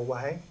more real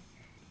way.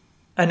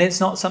 And it's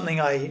not something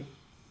I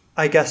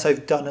guess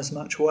I've done as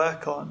much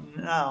work on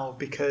now,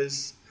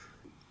 because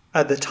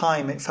at the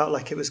time it felt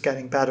like it was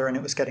getting better and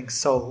it was getting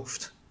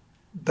solved.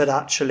 But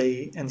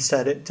actually,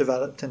 instead, it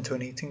developed into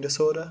an eating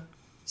disorder.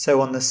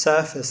 So on the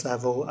surface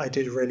level, I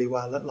did really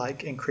well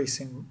at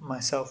increasing my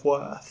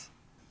self-worth.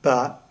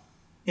 But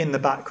in the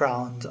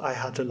background, I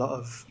had a lot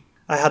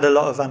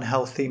of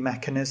unhealthy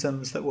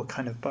mechanisms that were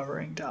kind of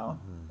burrowing down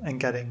and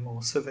getting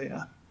more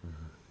severe.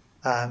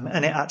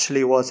 And it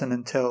actually wasn't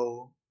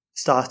until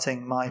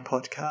starting my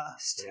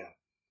podcast,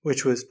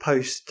 which was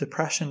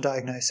post-depression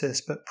diagnosis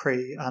but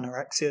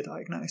pre-anorexia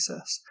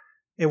diagnosis.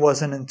 It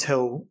wasn't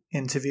until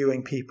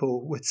interviewing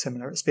people with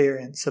similar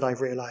experience that I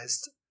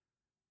realised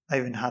I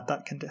even had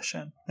that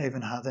condition. I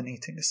even had an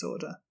eating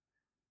disorder.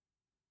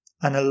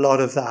 And a lot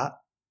of that,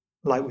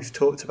 like we've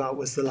talked about,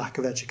 was the lack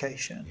of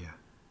education. Yeah.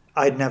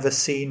 I'd never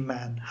seen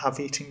men have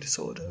eating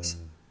disorders.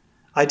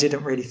 I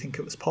didn't really think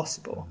it was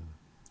possible.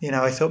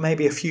 I thought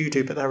maybe a few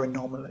do, but they're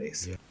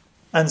anomalies. Yeah.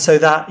 And so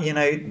that,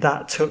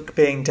 that took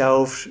being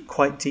delved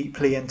quite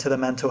deeply into the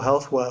mental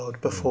health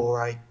world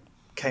before I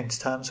came to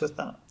terms with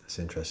that. That's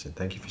interesting.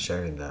 Thank you for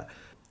sharing that.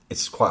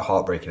 It's quite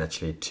heartbreaking,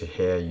 actually, to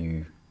hear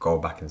you go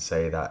back and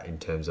say that, in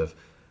terms of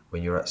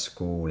when you're at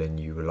school and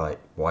you were like,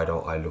 why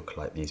don't I look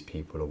like these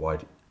people, or why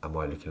am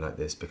I looking like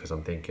this? Because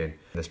I'm thinking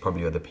there's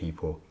probably other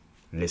people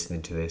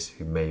listening to this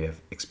who may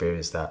have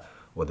experienced that,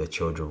 or their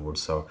children would.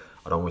 So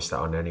I don't wish that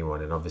on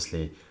anyone. And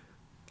obviously,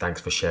 thanks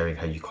for sharing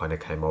how you kind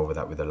of came over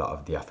that with a lot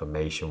of the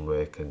affirmation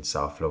work and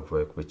self-love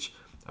work, which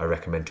I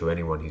recommend to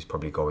anyone who's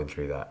probably going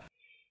through that.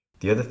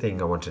 The other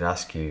thing I wanted to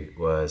ask you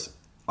was,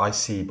 I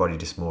see body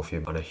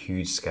dysmorphia on a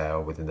huge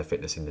scale within the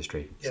fitness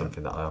industry,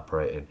 something that I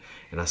operate in.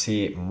 And I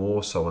see it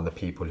more so on the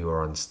people who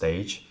are on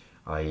stage,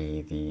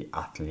 i.e. the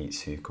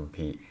athletes who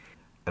compete.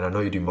 And I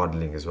know you do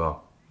modelling as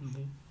well.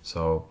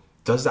 So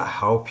does that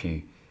help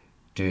you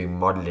doing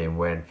modelling,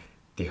 when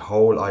the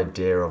whole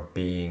idea of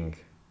being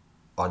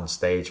on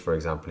stage, for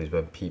example, is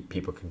when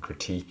people can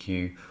critique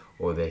you,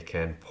 or they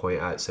can point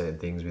out certain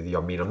things with you?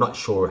 I mean, I'm not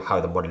sure how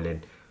the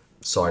modelling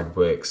side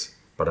works,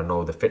 but I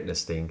know the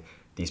fitness thing,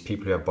 these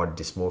people who have body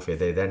dysmorphia,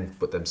 they then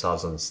put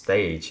themselves on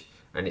stage,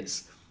 and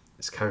it's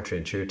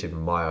counterintuitive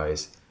in my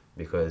eyes,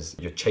 because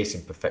you're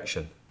chasing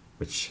perfection,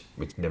 which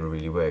never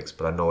really works.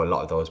 But I know a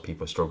lot of those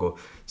people struggle.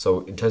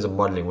 So in terms of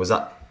modelling, was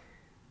that,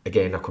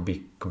 again, I could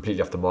be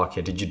completely off the mark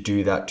here, did you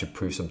do that to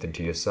prove something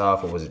to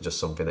yourself, or was it just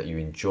something that you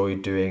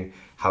enjoyed doing?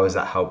 How has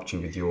that helped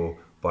you with your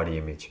body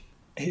image?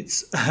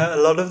 It's a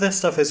lot of this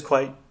stuff is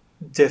quite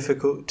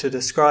difficult to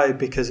describe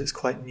because it's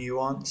quite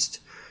nuanced.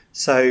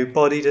 So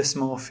body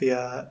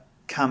dysmorphia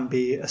can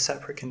be a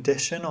separate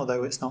condition,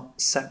 although it's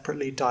not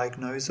separately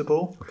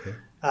diagnosable. Okay.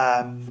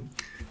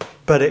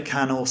 But it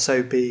can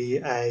also be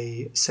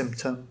a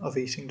symptom of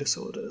eating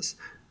disorders.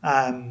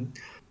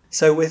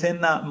 So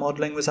within that,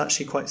 modelling was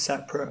actually quite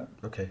separate.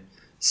 Okay.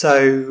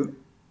 So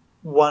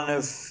one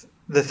of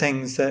the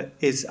things that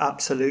is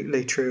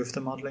absolutely true of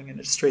the modelling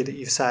industry that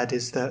you've said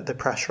is the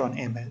pressure on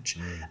image,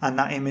 and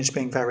that image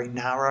being very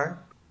narrow.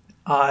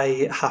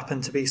 I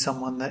happen to be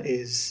someone that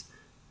is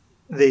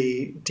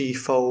the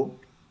default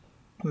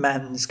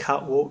men's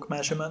catwalk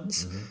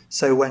measurements.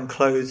 So when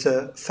clothes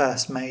are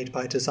first made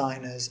by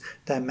designers,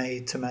 they're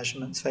made to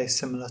measurements very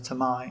similar to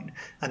mine,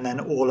 and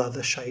then all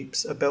other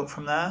shapes are built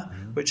from there,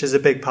 which is a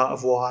big part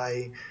of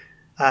why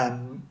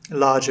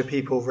larger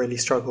people really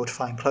struggle to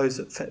find clothes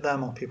that fit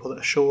them, or people that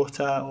are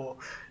shorter, or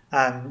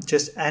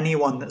just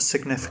anyone that's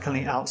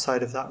significantly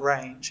outside of that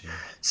range.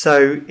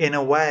 So in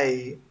a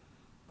way,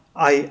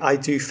 I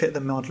do fit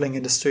the modelling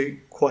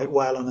industry quite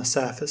well on a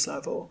surface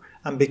level.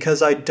 And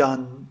because I'd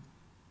done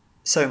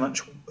so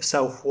much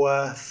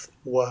self-worth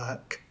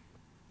work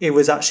it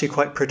was actually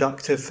quite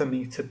productive for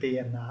me to be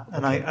in that.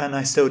 And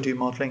I still do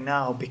modelling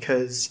now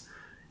because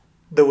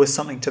there was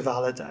something to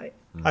validate.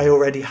 I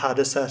already had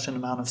a certain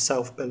amount of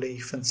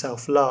self-belief and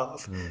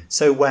self-love.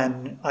 So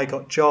when I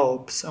got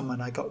jobs and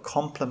when I got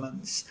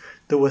compliments,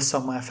 there was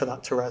somewhere for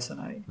that to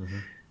resonate.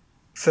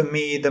 For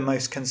me, the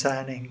most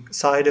concerning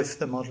side of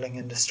the modelling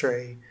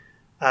industry,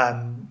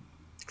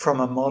 from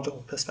a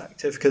model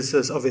perspective, because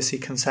there's obviously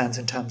concerns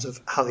in terms of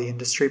how the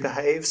industry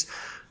behaves,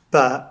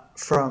 but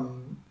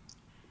from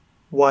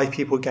why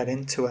people get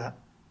into it,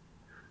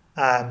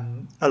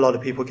 a lot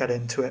of people get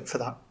into it for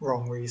that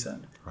wrong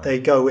reason. Right. They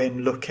go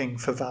in looking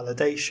for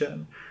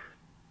validation,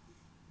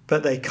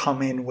 but they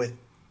come in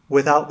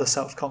without the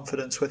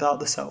self-confidence, without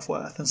the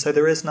self-worth, and so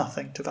there is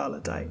nothing to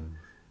validate.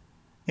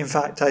 In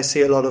fact, I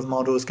see a lot of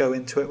models go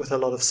into it with a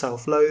lot of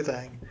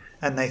self-loathing,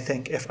 and they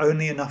think if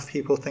only enough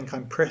people think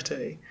I'm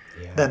pretty,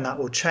 then that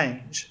will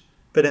change.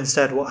 But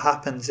instead what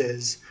happens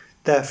is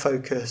their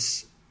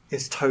focus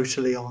is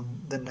totally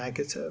on the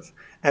negative.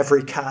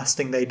 Every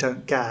casting they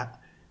don't get,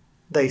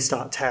 they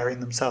start tearing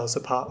themselves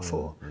apart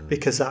for,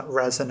 because that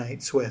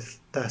resonates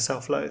with their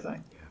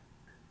self-loathing.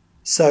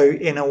 So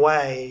in a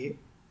way,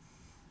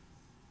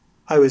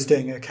 I was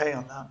doing okay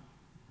on that.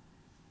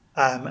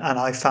 And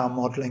I found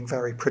modelling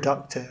very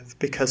productive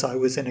because I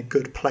was in a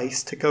good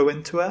place to go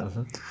into it.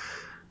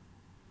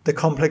 The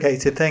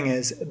complicated thing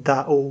is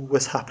that all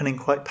was happening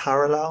quite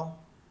parallel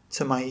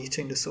to my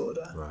eating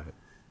disorder. Right.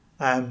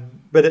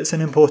 But it's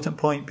an important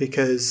point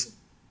because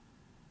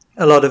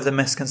a lot of the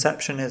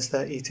misconception is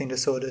that eating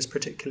disorders,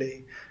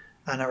 particularly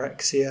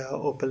anorexia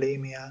or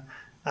bulimia,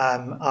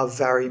 are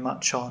very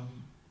much on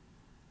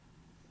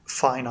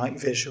finite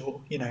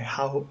visual. You know,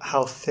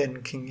 how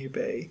thin can you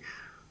be?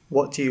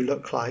 What do you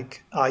look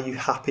like? Are you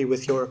happy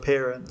with your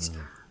appearance?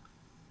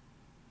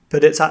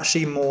 But it's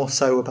actually more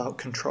so about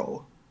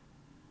control.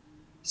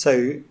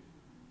 So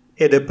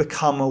it had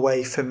become a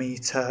way for me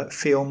to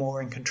feel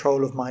more in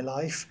control of my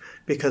life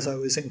because I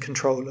was in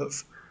control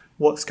of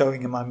what's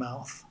going in my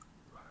mouth.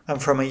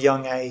 And from a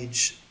young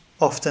age,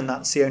 often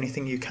that's the only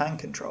thing you can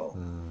control.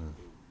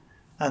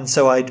 And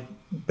so I'd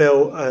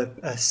built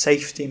a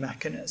safety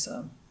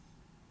mechanism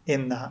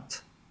in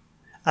that.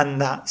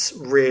 And that's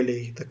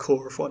really the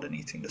core of what an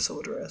eating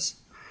disorder is.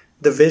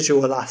 The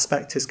visual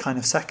aspect is kind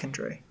of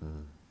secondary,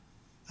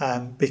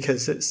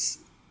 because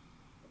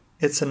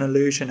it's an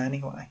illusion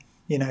anyway.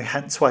 You know,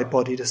 hence why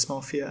body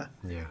dysmorphia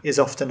is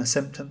often a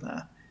symptom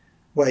there,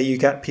 where you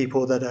get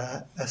people that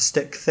are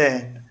stick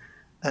thin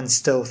and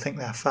still think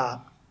they're fat.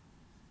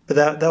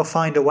 But they'll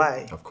find a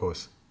way. Of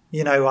course.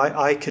 You know,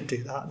 I could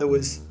do that. There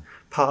was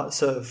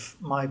parts of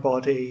my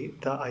body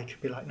that I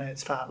could be like, no,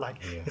 it's fat. Like,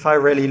 if I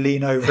really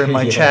lean over in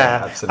my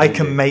chair, absolutely. I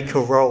can make a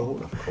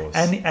roll. Of course.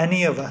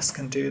 Any of us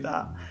can do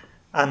that.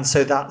 And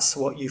so that's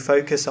what you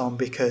focus on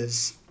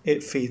because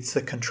it feeds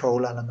the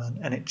control element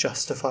and it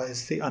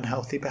justifies the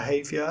unhealthy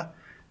behaviour.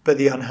 But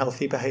the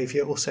unhealthy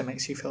behaviour also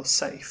makes you feel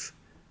safe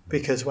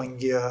because when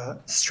you're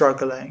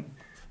struggling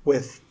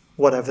with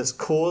whatever's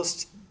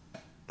caused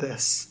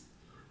this,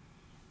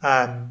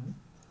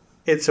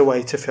 it's a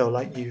way to feel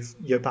like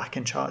you're back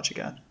in charge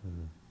again,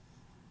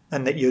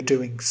 and that you're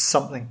doing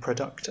something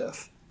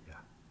productive. Yeah,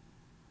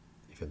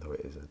 even though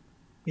it isn't.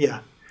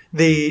 Yeah,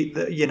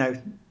 the you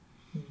know,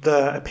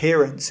 the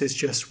appearance is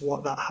just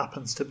what that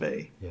happens to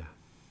be. Yeah,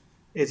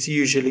 it's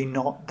usually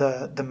not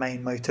the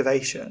main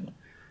motivation,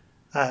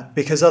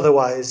 because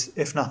otherwise,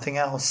 if nothing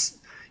else,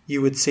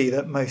 you would see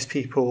that most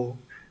people.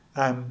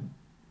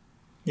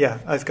 Yeah,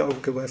 I've got a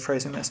good way of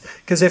phrasing this.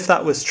 Because if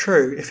that was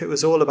true, if it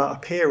was all about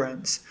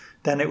appearance,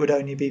 then it would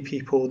only be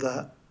people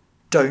that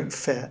don't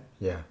fit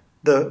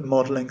the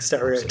modelling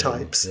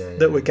stereotypes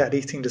that would get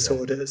eating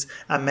disorders.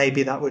 And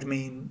maybe that would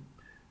mean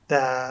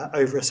they're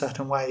over a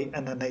certain weight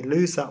and then they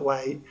lose that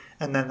weight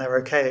and then they're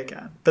okay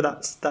again. But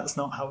that's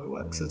not how it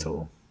works at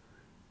all.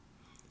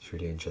 It's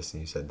really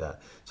interesting you said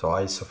that. So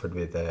I suffered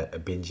with a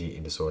binge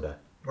eating disorder.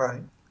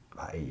 Right.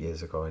 About 8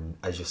 years ago. And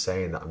as you're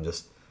saying that,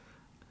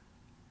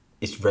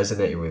 it's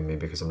resonating with me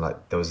because I'm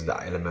like, there was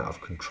that element of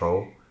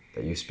control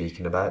that you're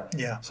speaking about.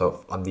 Yeah.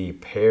 So on the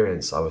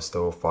appearance, I was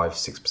still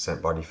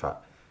 5-6% body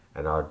fat,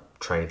 and I'd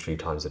train 3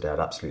 times a day. I'd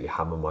absolutely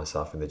hammer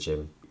myself in the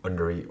gym,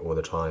 undereat all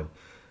the time,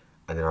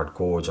 and then I'd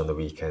gorge on the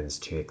weekends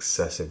to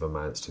excessive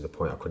amounts to the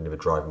point I couldn't even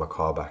drive my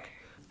car back,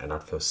 and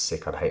I'd feel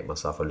sick. I'd hate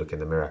myself. I'd look in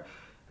the mirror.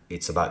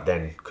 It's about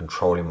then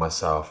controlling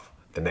myself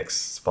the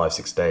next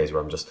 5-6 days where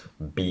I'm just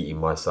beating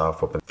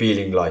myself up and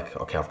feeling like,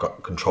 okay, I've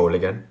got control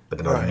again, but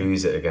then I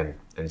lose it again.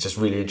 And it's just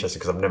really interesting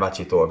because I've never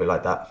actually thought of it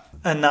like that.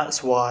 And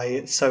that's why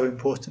it's so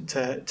important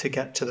to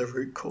get to the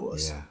root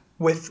cause. Yeah.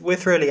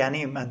 With really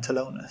any mental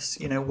illness,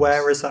 you know,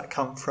 where has that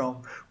come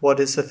from? What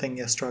is the thing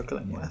you're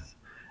struggling with?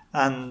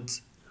 And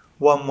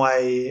one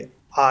way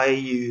I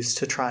use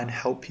to try and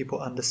help people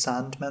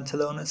understand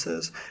mental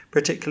illnesses,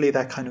 particularly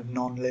their kind of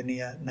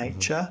non-linear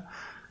nature,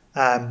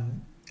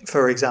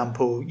 for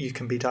example, you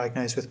can be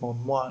diagnosed with more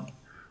than one,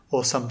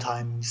 or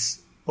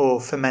sometimes,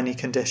 or for many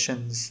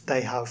conditions,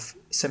 they have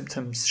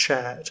symptoms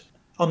shared.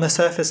 On the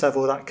surface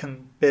level, that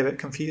can be a bit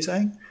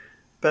confusing,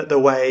 But the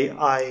way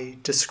I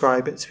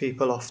describe it to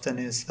people often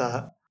is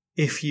that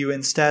if you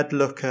instead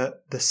look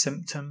at the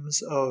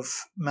symptoms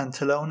of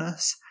mental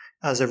illness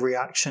as a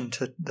reaction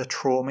to the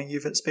trauma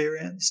you've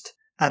experienced,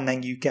 and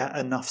then you get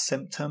enough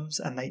symptoms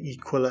and they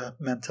equal a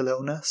mental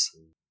illness,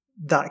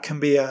 that can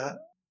be a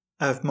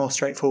more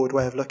straightforward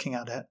way of looking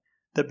at it.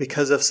 That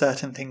because of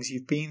certain things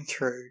you've been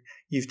through,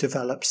 you've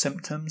developed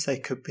symptoms. They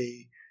could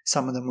be,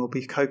 some of them will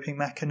be coping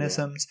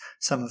mechanisms,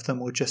 some of them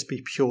will just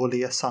be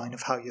purely a sign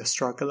of how you're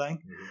struggling.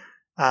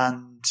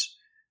 And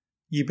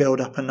you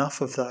build up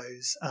enough of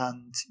those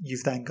and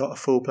you've then got a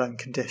full-blown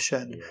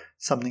condition,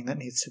 something that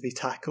needs to be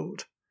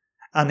tackled.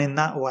 And in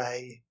that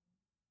way,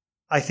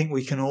 I think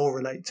we can all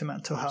relate to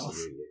mental health.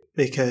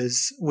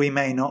 Because we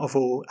may not have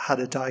all had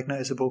a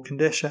diagnosable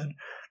condition,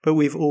 but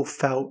we've all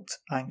felt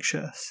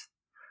anxious.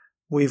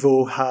 We've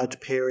all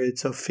had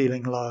periods of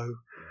feeling low.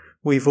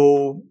 We've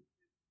all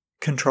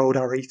controlled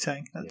our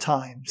eating at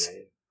times.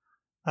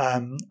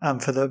 And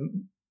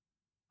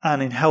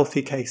in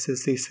healthy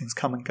cases, these things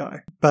come and go.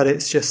 But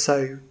it's just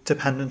so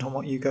dependent on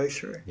what you go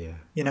through.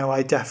 You know,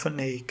 I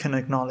definitely can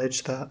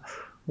acknowledge that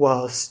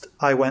whilst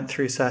I went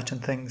through certain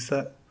things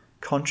that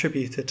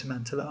contributed to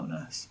mental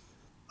illness,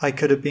 I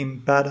could have been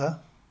better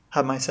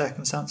had my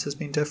circumstances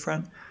been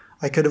different.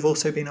 I could have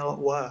also been a lot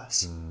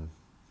worse.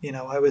 You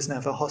know, I was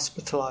never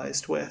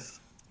hospitalised with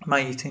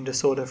my eating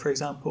disorder, for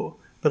example,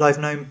 but I've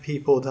known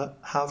people that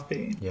have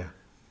been.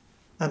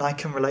 And I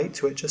can relate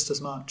to it just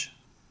as much.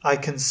 I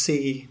can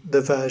see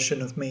the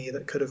version of me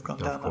that could have gone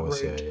down that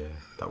route.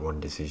 That one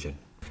decision.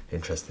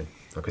 Interesting.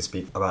 I could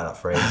speak about that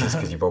for ages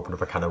because you've opened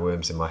up a can of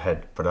worms in my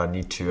head, but I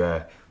need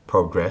to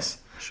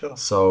progress. Sure.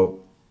 So,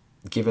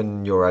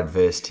 given your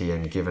adversity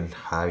and given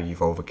how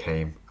you've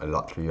overcame a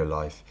lot through your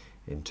life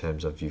in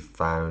terms of you've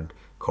found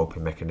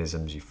coping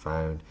mechanisms, you've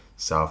found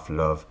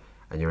self-love,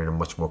 and you're in a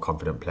much more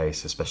confident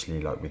place,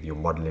 especially like with your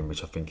modelling,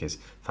 which I think is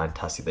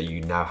fantastic, that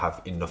you now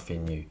have enough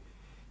in you.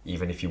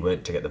 Even if you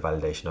weren't to get the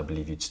validation, I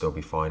believe you'd still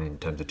be fine in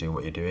terms of doing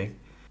what you're doing.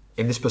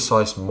 In this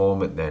precise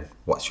moment then,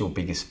 what's your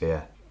biggest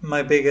fear?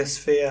 My biggest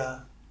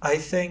fear, I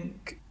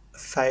think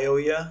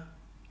failure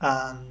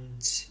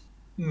and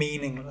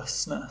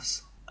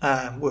meaninglessness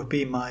would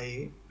be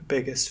my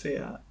biggest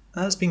fear.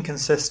 And that's been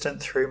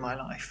consistent through my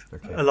life.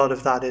 A lot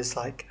of that is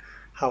like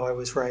how I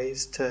was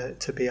raised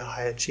to be a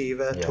high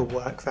achiever, to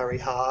work very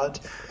hard,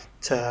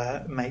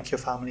 to make your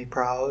family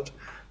proud,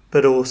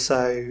 but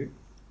also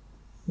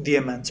the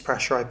immense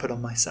pressure I put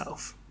on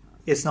myself.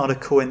 It's not a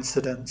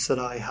coincidence that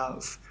I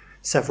have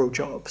several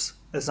jobs.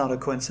 It's not a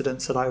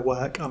coincidence that I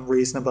work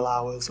unreasonable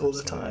hours all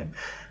the time.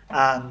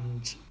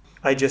 And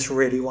I just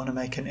really want to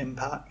make an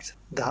impact.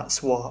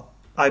 That's what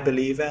I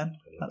believe in.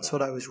 That's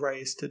what I was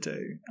raised to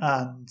do.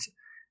 And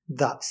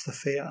that's the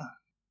fear.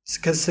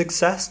 Because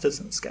success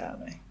doesn't scare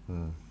me.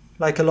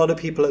 Like a lot of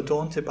people are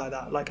daunted by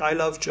that. Like I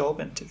love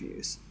job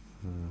interviews.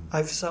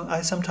 I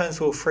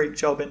sometimes will freak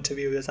job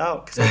interviewers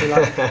out because I'll be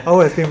like,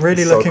 oh, I've been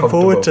really looking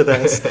forward to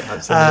this.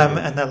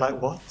 And they're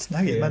like, what? No,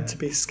 you're meant to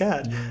be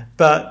scared.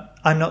 But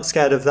I'm not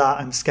scared of that.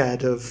 I'm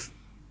scared of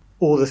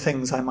all the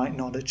things I might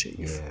not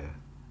achieve.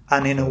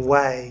 And in a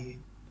way,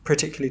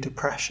 particularly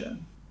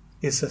depression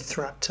is a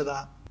threat to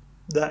that.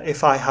 That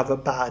if I have a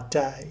bad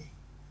day,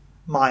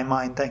 my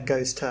mind then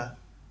goes to,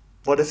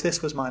 what if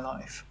this was my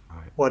life?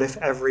 What if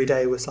every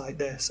day was like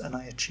this and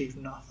I achieved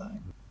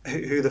nothing?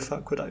 Who the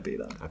fuck would I be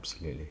then?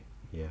 Absolutely,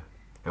 yeah.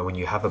 And when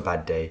you have a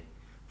bad day,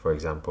 for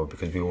example,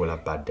 because we all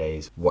have bad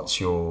days,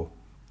 what's your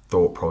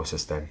thought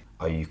process then?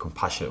 Are you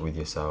compassionate with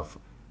yourself?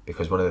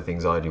 Because one of the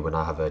things I do when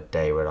I have a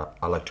day where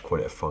I like to call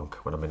it a funk,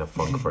 when I'm in a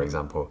funk, for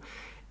example,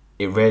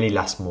 it rarely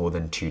lasts more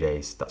than 2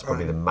 days. That's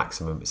probably the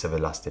maximum it's ever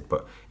lasted,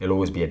 but it'll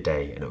always be a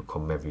day and it'll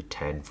come every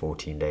 10,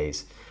 14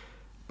 days.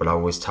 But I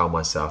always tell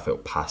myself it'll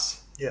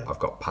pass. I've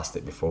got past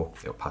it before,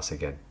 it'll pass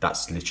again.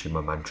 That's literally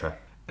my mantra.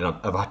 And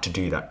I've had to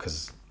do that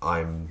because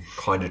I'm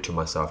kinder to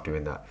myself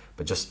doing that.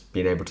 But just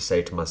being able to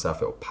say to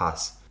myself it'll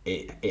pass,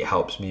 it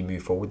helps me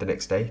move forward the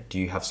next day. Do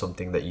you have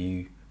something that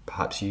you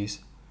perhaps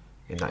use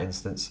in that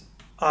instance?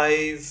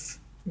 I've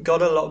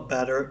got a lot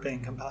better at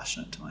being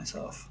compassionate to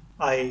myself.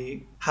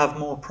 I have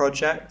more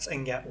projects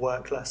and yet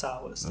work less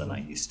hours than I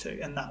used to.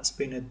 And that's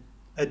been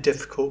a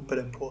difficult but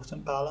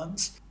important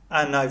balance.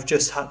 And I've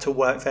just had to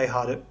work very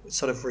hard at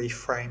sort of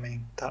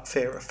reframing that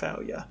fear of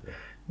failure.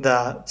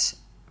 That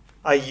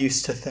I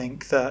used to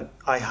think that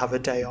I have a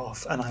day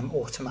off and I'm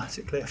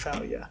automatically a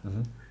failure.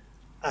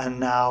 And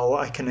now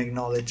I can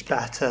acknowledge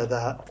better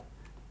that,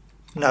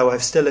 no,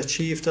 I've still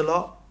achieved a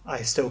lot.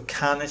 I still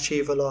can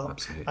achieve a lot.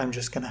 Absolutely. I'm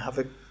just going to have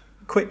a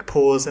quick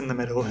pause in the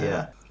middle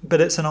here.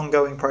 But it's an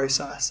ongoing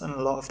process. And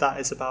a lot of that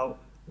is about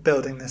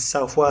building this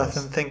self-worth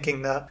and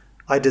thinking that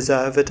I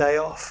deserve a day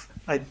off.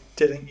 I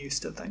didn't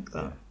used to think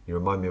that. You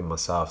remind me of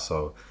myself.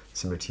 So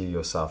similar to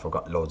yourself, I've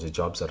got loads of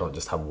jobs. I don't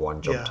just have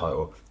one job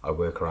title. I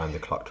work around the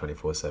clock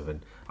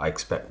 24/7. I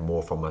expect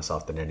more from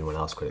myself than anyone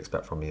else could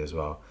expect from me as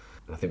well.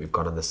 And I think we've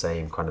gone on the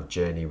same kind of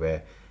journey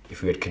where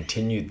if we had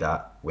continued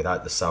that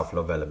without the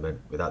self-love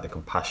element, without the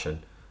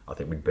compassion, I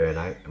think we'd burn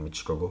out and we'd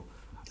struggle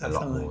a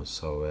lot more.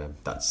 So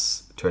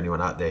that's to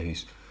anyone out there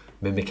who's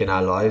mimicking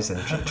our lives and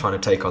trying to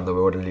take on the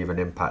world and leave an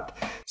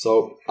impact.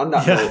 So on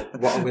that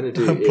note, what I'm going to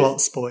do is...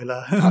 Plot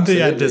spoiler.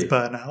 The end is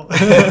burnout.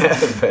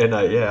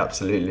 Burnout, yeah,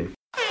 absolutely.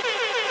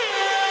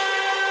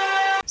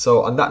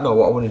 So on that note,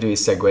 what I want to do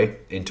is segue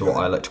into what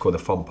I like to call the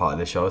fun part of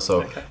the show.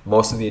 So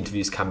most of the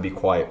interviews can be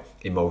quite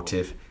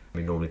emotive.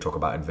 We normally talk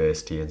about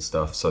adversity and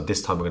stuff. So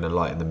this time we're going to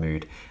lighten the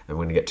mood and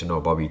we're going to get to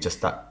know Bobby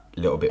just that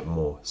little bit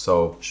more.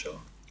 So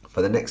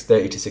for the next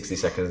 30 to 60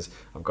 seconds,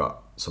 I've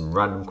got some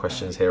random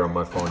questions here on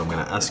my phone I'm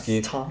going to ask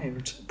you.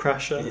 Timed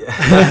pressure.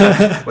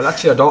 Yeah. Well,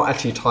 actually, I don't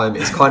actually time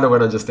it. It's kind of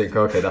when I just think,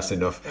 okay, that's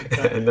enough.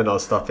 And then I'll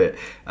stop it.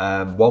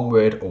 One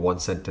word or one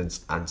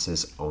sentence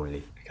answers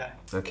only.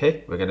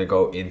 Okay, we're going to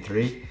go in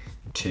 3,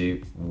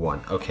 2,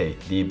 1. Okay,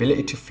 the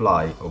ability to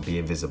fly or be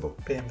invisible.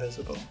 Be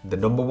invisible. The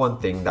number one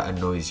thing that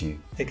annoys you.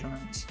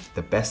 Ignorance.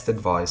 The best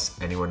advice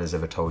anyone has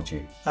ever told you.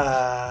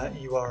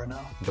 You are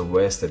enough. The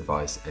worst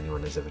advice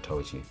anyone has ever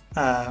told you.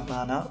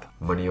 Man up.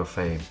 Money or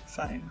fame.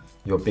 Fame.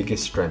 Your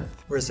biggest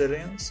strength.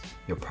 Resilience.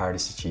 Your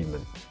proudest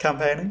achievement.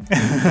 Campaigning.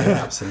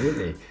 Yeah,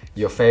 absolutely.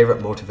 Your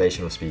favourite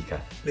motivational speaker.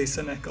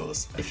 Lisa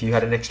Nichols. If you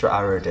had an extra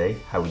hour a day,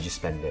 how would you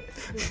spend it?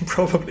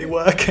 Probably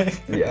working.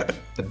 Yeah.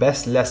 The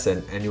best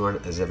lesson anyone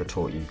has ever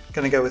taught you.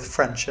 Gonna go with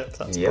friendship,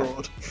 that's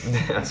broad.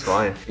 That's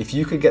fine. If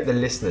you could get the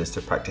listeners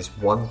to practice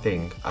one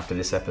thing after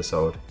this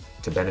episode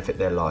to benefit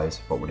their lives,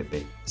 what would it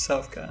be?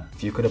 Self-care.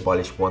 If you could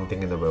abolish one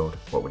thing in the world,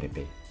 what would it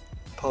be?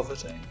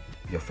 Poverty.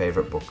 Your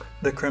favourite book?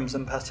 The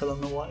Crimson Petal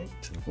and the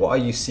White. What are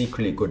you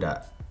secretly good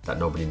at that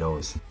nobody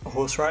knows?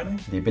 Horse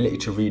riding. The ability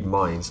to read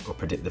minds or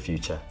predict the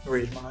future.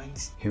 Read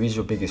minds. Who is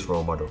your biggest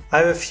role model? I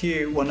have a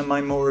few. One of my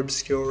more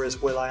obscure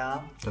is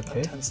will.i.am.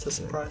 Okay. That tends to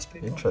surprise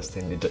people.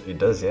 Interesting. It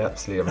does, yeah,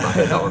 absolutely. I've not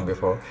heard that one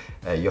before.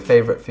 Your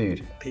favourite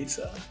food?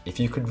 Pizza. If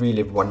you could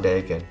relive one day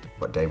again,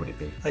 what day would it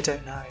be? I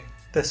don't know.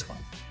 This one.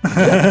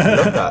 Yeah,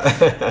 love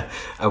that.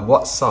 And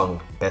what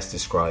song best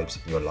describes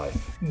your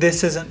life?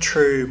 This isn't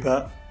true,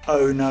 but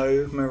Oh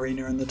No,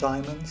 Marina and the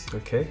Diamonds.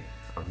 Okay,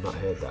 I've not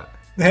heard that.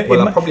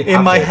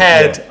 In my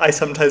head, I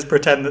sometimes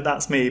pretend that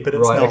that's me, but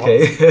it's not.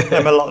 Okay.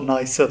 I'm a lot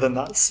nicer than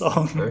that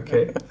song.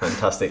 Okay,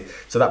 fantastic.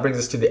 So that brings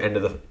us to the end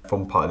of the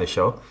fun part of the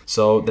show.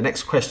 So the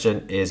next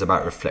question is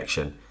about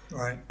reflection.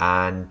 Right.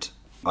 And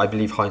I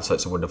believe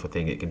hindsight's a wonderful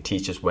thing. It can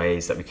teach us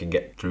ways that we can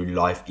get through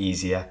life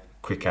easier,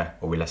 quicker,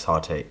 or with less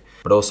heartache.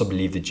 But I also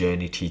believe the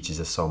journey teaches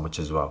us so much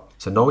as well.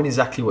 So knowing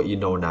exactly what you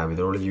know now, with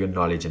all of your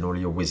knowledge and all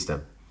of your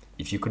wisdom,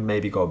 if you could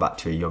maybe go back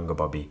to a younger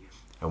Bobby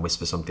and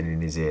whisper something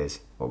in his ears,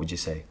 what would you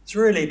say? It's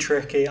really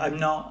tricky. I'm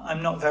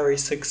not very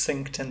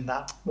succinct in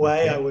that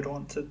way. Okay. I would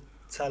want to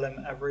tell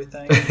him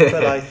everything,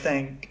 but I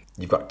think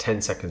you've got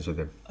 10 seconds with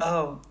him.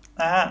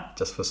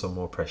 Just for some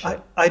more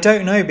pressure. I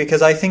don't know,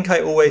 because I think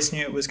I always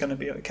knew it was going to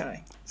be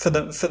okay. For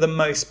the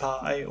most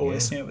part, I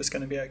always knew it was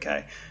going to be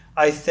okay.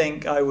 I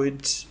think I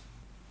would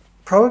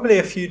probably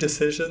a few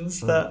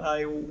decisions that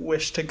I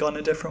wished had gone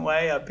a different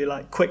way. I'd be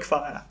like, quick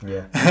fire.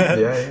 Yeah,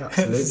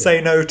 absolutely.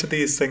 Say no to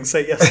these things,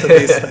 say yes to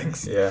these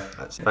things. Yeah,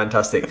 that's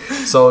fantastic.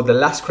 So the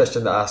last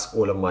question that I ask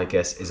all of my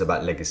guests is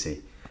about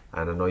legacy.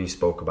 And I know you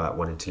spoke about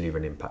wanting to leave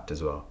an impact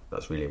as well.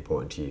 That's really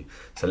important to you.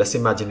 So let's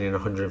imagine in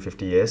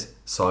 150 years,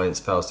 science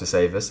fails to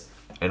save us,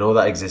 and all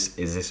that exists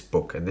is this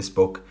book. And this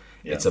book,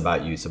 it's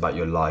about you, it's about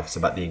your life, it's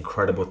about the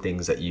incredible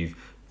things that you've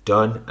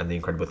done and the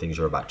incredible things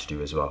you're about to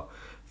do as well.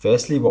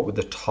 Firstly, what would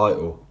the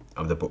title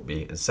of the book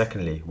be? And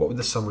secondly, what would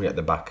the summary at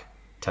the back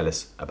tell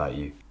us about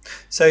you?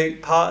 So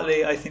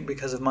partly, I think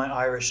because of my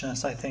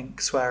Irishness, I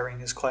think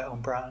swearing is quite on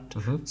brand.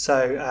 Mm-hmm.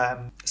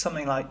 So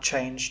something like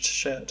changed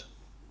shit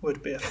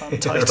would be a fun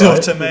title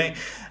to me.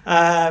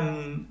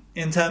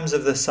 In terms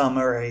of the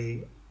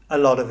summary, a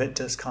lot of it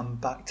does come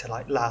back to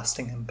like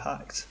lasting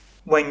impact.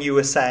 When you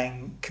were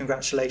saying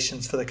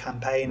congratulations for the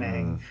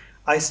campaigning,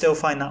 I still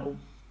find that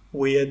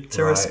weird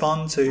to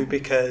respond to,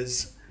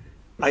 because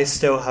I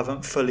still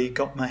haven't fully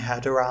got my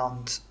head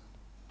around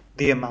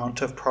the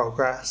amount of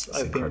progress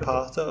I've been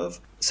part of.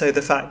 So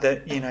the fact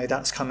that,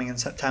 that's coming in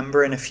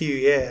September, in a few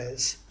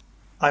years,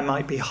 I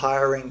might be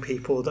hiring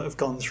people that have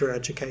gone through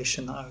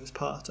education that I was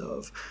part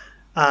of.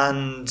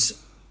 And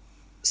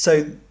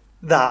so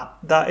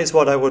that is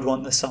what I would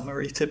want the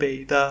summary to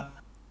be, that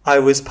I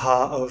was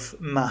part of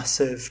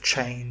massive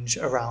change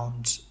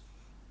around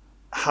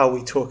how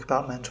we talk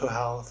about mental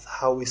health,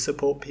 how we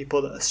support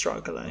people that are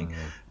struggling,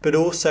 but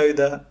also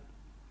that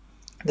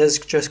there's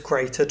just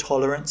greater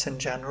tolerance in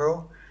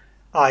general.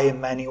 I, in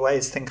many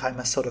ways, think I'm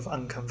a sort of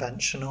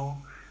unconventional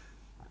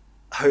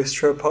host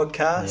for a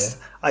podcast.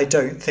 I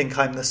don't think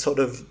I'm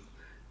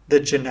the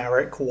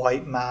generic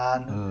white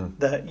man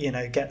that,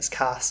 gets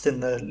cast in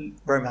the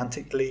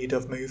romantic lead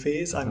of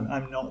movies.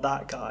 I'm not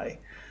that guy.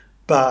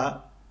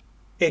 But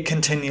it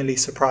continually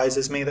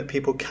surprises me that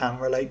people can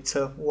relate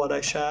to what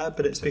I share,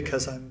 but it's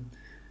because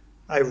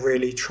I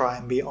really try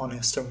and be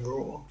honest and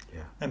raw.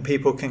 And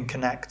people can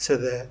connect to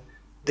the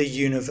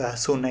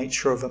universal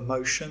nature of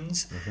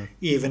emotions,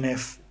 even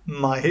if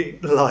my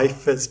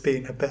life has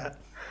been a bit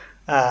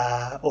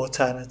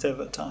alternative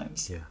at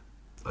times.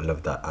 I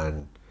love that,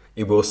 and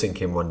it will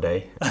sink in one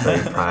day. I'm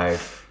very proud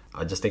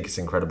I just think it's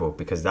incredible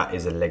because that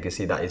is a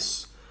legacy. That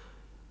is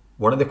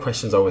one of the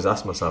questions I always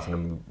ask myself,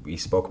 and we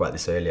spoke about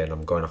this earlier, and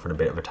I'm going off on a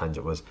bit of a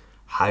tangent, was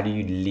how do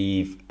you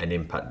leave an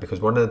impact? Because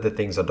one of the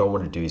things I don't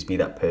want to do is be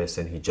that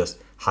person who just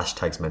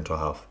hashtags mental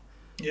health,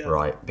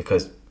 right?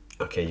 Because,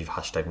 okay, you've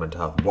hashtagged mental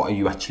health. What are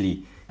you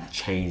actually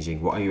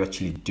changing? What are you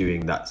actually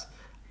doing that's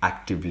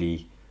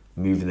actively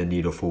moving the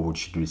needle forward,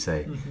 should we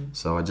say?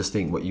 So I just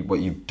think what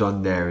you've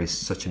done there is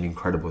such an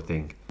incredible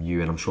thing.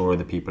 You, and I'm sure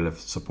other people have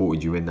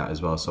supported you in that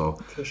as well. So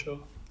For sure.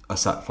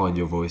 us at Find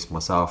Your Voice,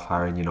 myself,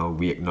 Harren, you know,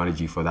 we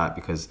acknowledge you for that,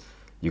 because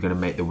you're going to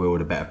make the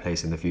world a better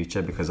place in the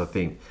future. Because I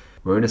think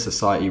we're in a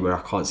society where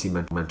I can't see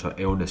mental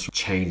illness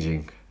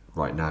changing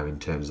right now in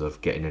terms of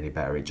getting any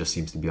better. It just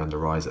seems to be on the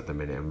rise at the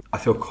minute. And I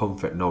feel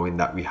comfort knowing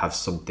that we have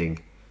something,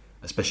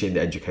 especially in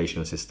the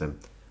educational system.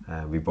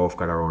 We both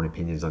got our own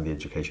opinions on the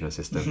educational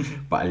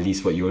system, but at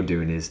least what you're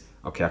doing is,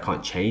 okay, I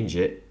can't change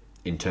it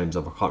in terms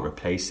of, I can't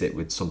replace it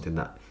with something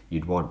that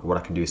you'd want. What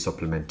I can do is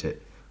supplement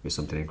it with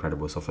something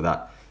incredible. So for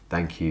that,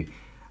 thank you.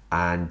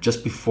 And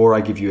just before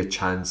I give you a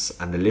chance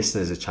and the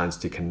listeners a chance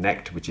to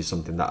connect, which is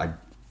something that I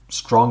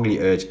strongly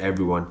urge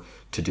everyone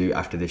to do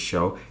after this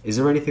show, is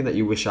there anything that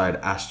you wish I had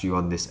asked you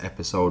on this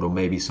episode, or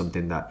maybe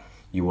something that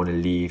you want to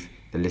leave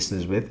the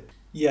listeners with?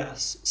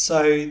 Yes.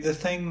 So the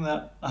thing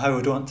that I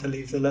would want to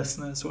leave the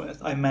listeners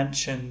with, I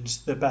mentioned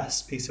the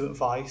best piece of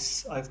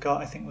advice I've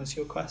got, I think was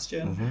your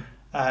question,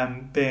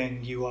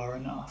 being you are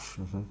enough.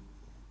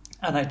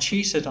 And I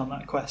cheated on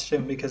that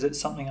question because it's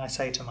something I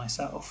say to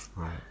myself.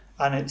 Right.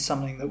 And it's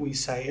something that we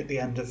say at the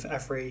end of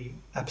every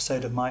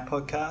episode of my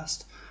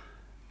podcast.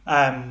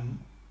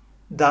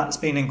 That's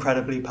been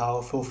incredibly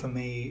powerful for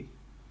me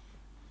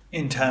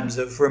in terms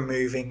of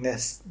removing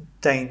this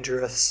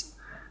dangerous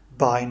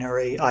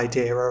binary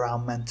idea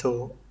around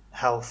mental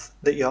health,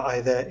 that you're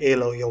either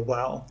ill or you're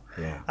well.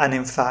 And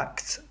in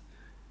fact,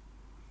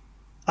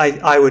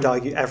 I would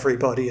argue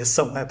everybody is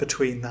somewhere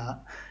between that.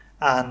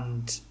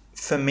 And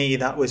for me,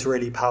 that was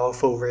really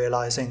powerful,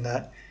 realizing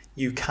that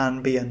you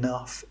can be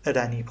enough at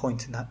any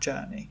point in that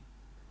journey.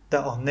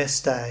 That on this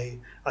day,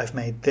 I've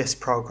made this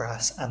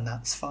progress and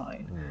that's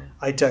fine.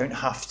 I don't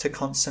have to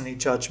constantly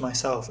judge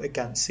myself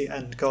against the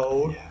end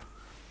goal.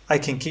 I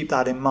can keep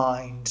that in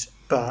mind,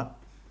 but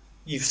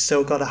you've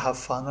still got to have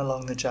fun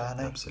along the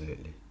journey.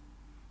 Absolutely.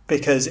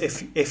 Because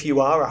if you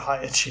are a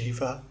high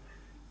achiever,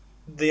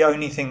 the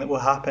only thing that will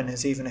happen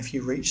is, even if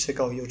you reach the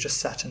goal, you'll just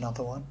set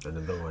another one.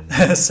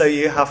 So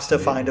you have to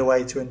find a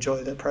way to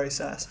enjoy the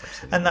process.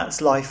 And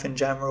that's life in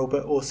general,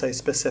 but also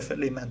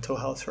specifically mental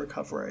health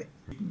recovery.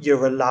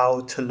 You're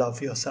allowed to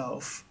love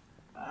yourself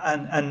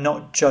and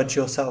not judge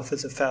yourself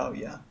as a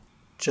failure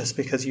just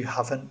because you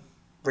haven't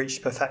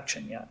reached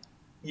perfection yet.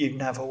 You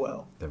never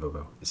will. Never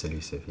will. It's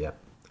elusive, yeah.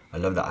 I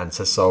love that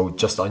answer. So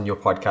just on your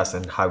podcast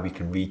and how we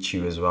can reach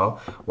you as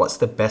well, what's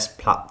the best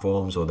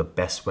platforms or the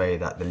best way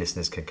that the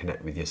listeners can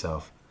connect with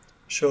yourself?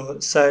 Sure.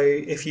 So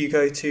if you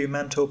go to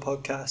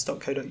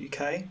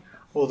mentalpodcast.co.uk,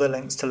 all the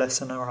links to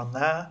listen are on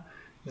there.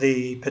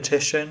 The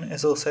petition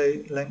is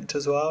also linked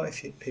as well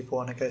if people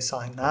want to go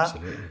sign that.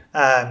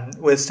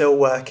 Absolutely. We're still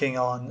working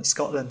on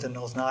Scotland and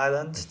Northern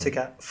Ireland to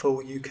get full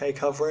UK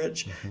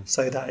coverage.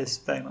 So that is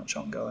very much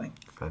ongoing.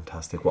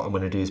 Fantastic. What I'm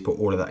going to do is put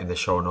all of that in the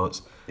show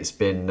notes. It's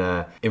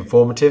been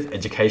informative,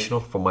 educational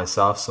for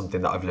myself,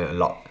 something that I've learned a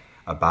lot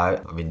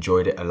about. I've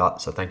enjoyed it a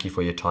lot. So thank you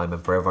for your time.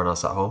 And for everyone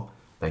else at home,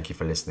 thank you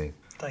for listening.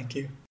 Thank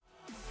you.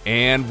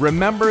 And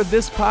remember,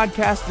 this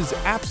podcast is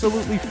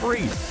absolutely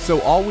free. So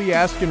all we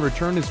ask in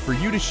return is for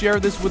you to share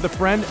this with a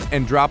friend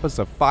and drop us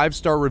a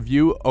 5-star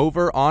review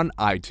over on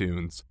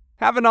iTunes.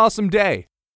 Have an awesome day.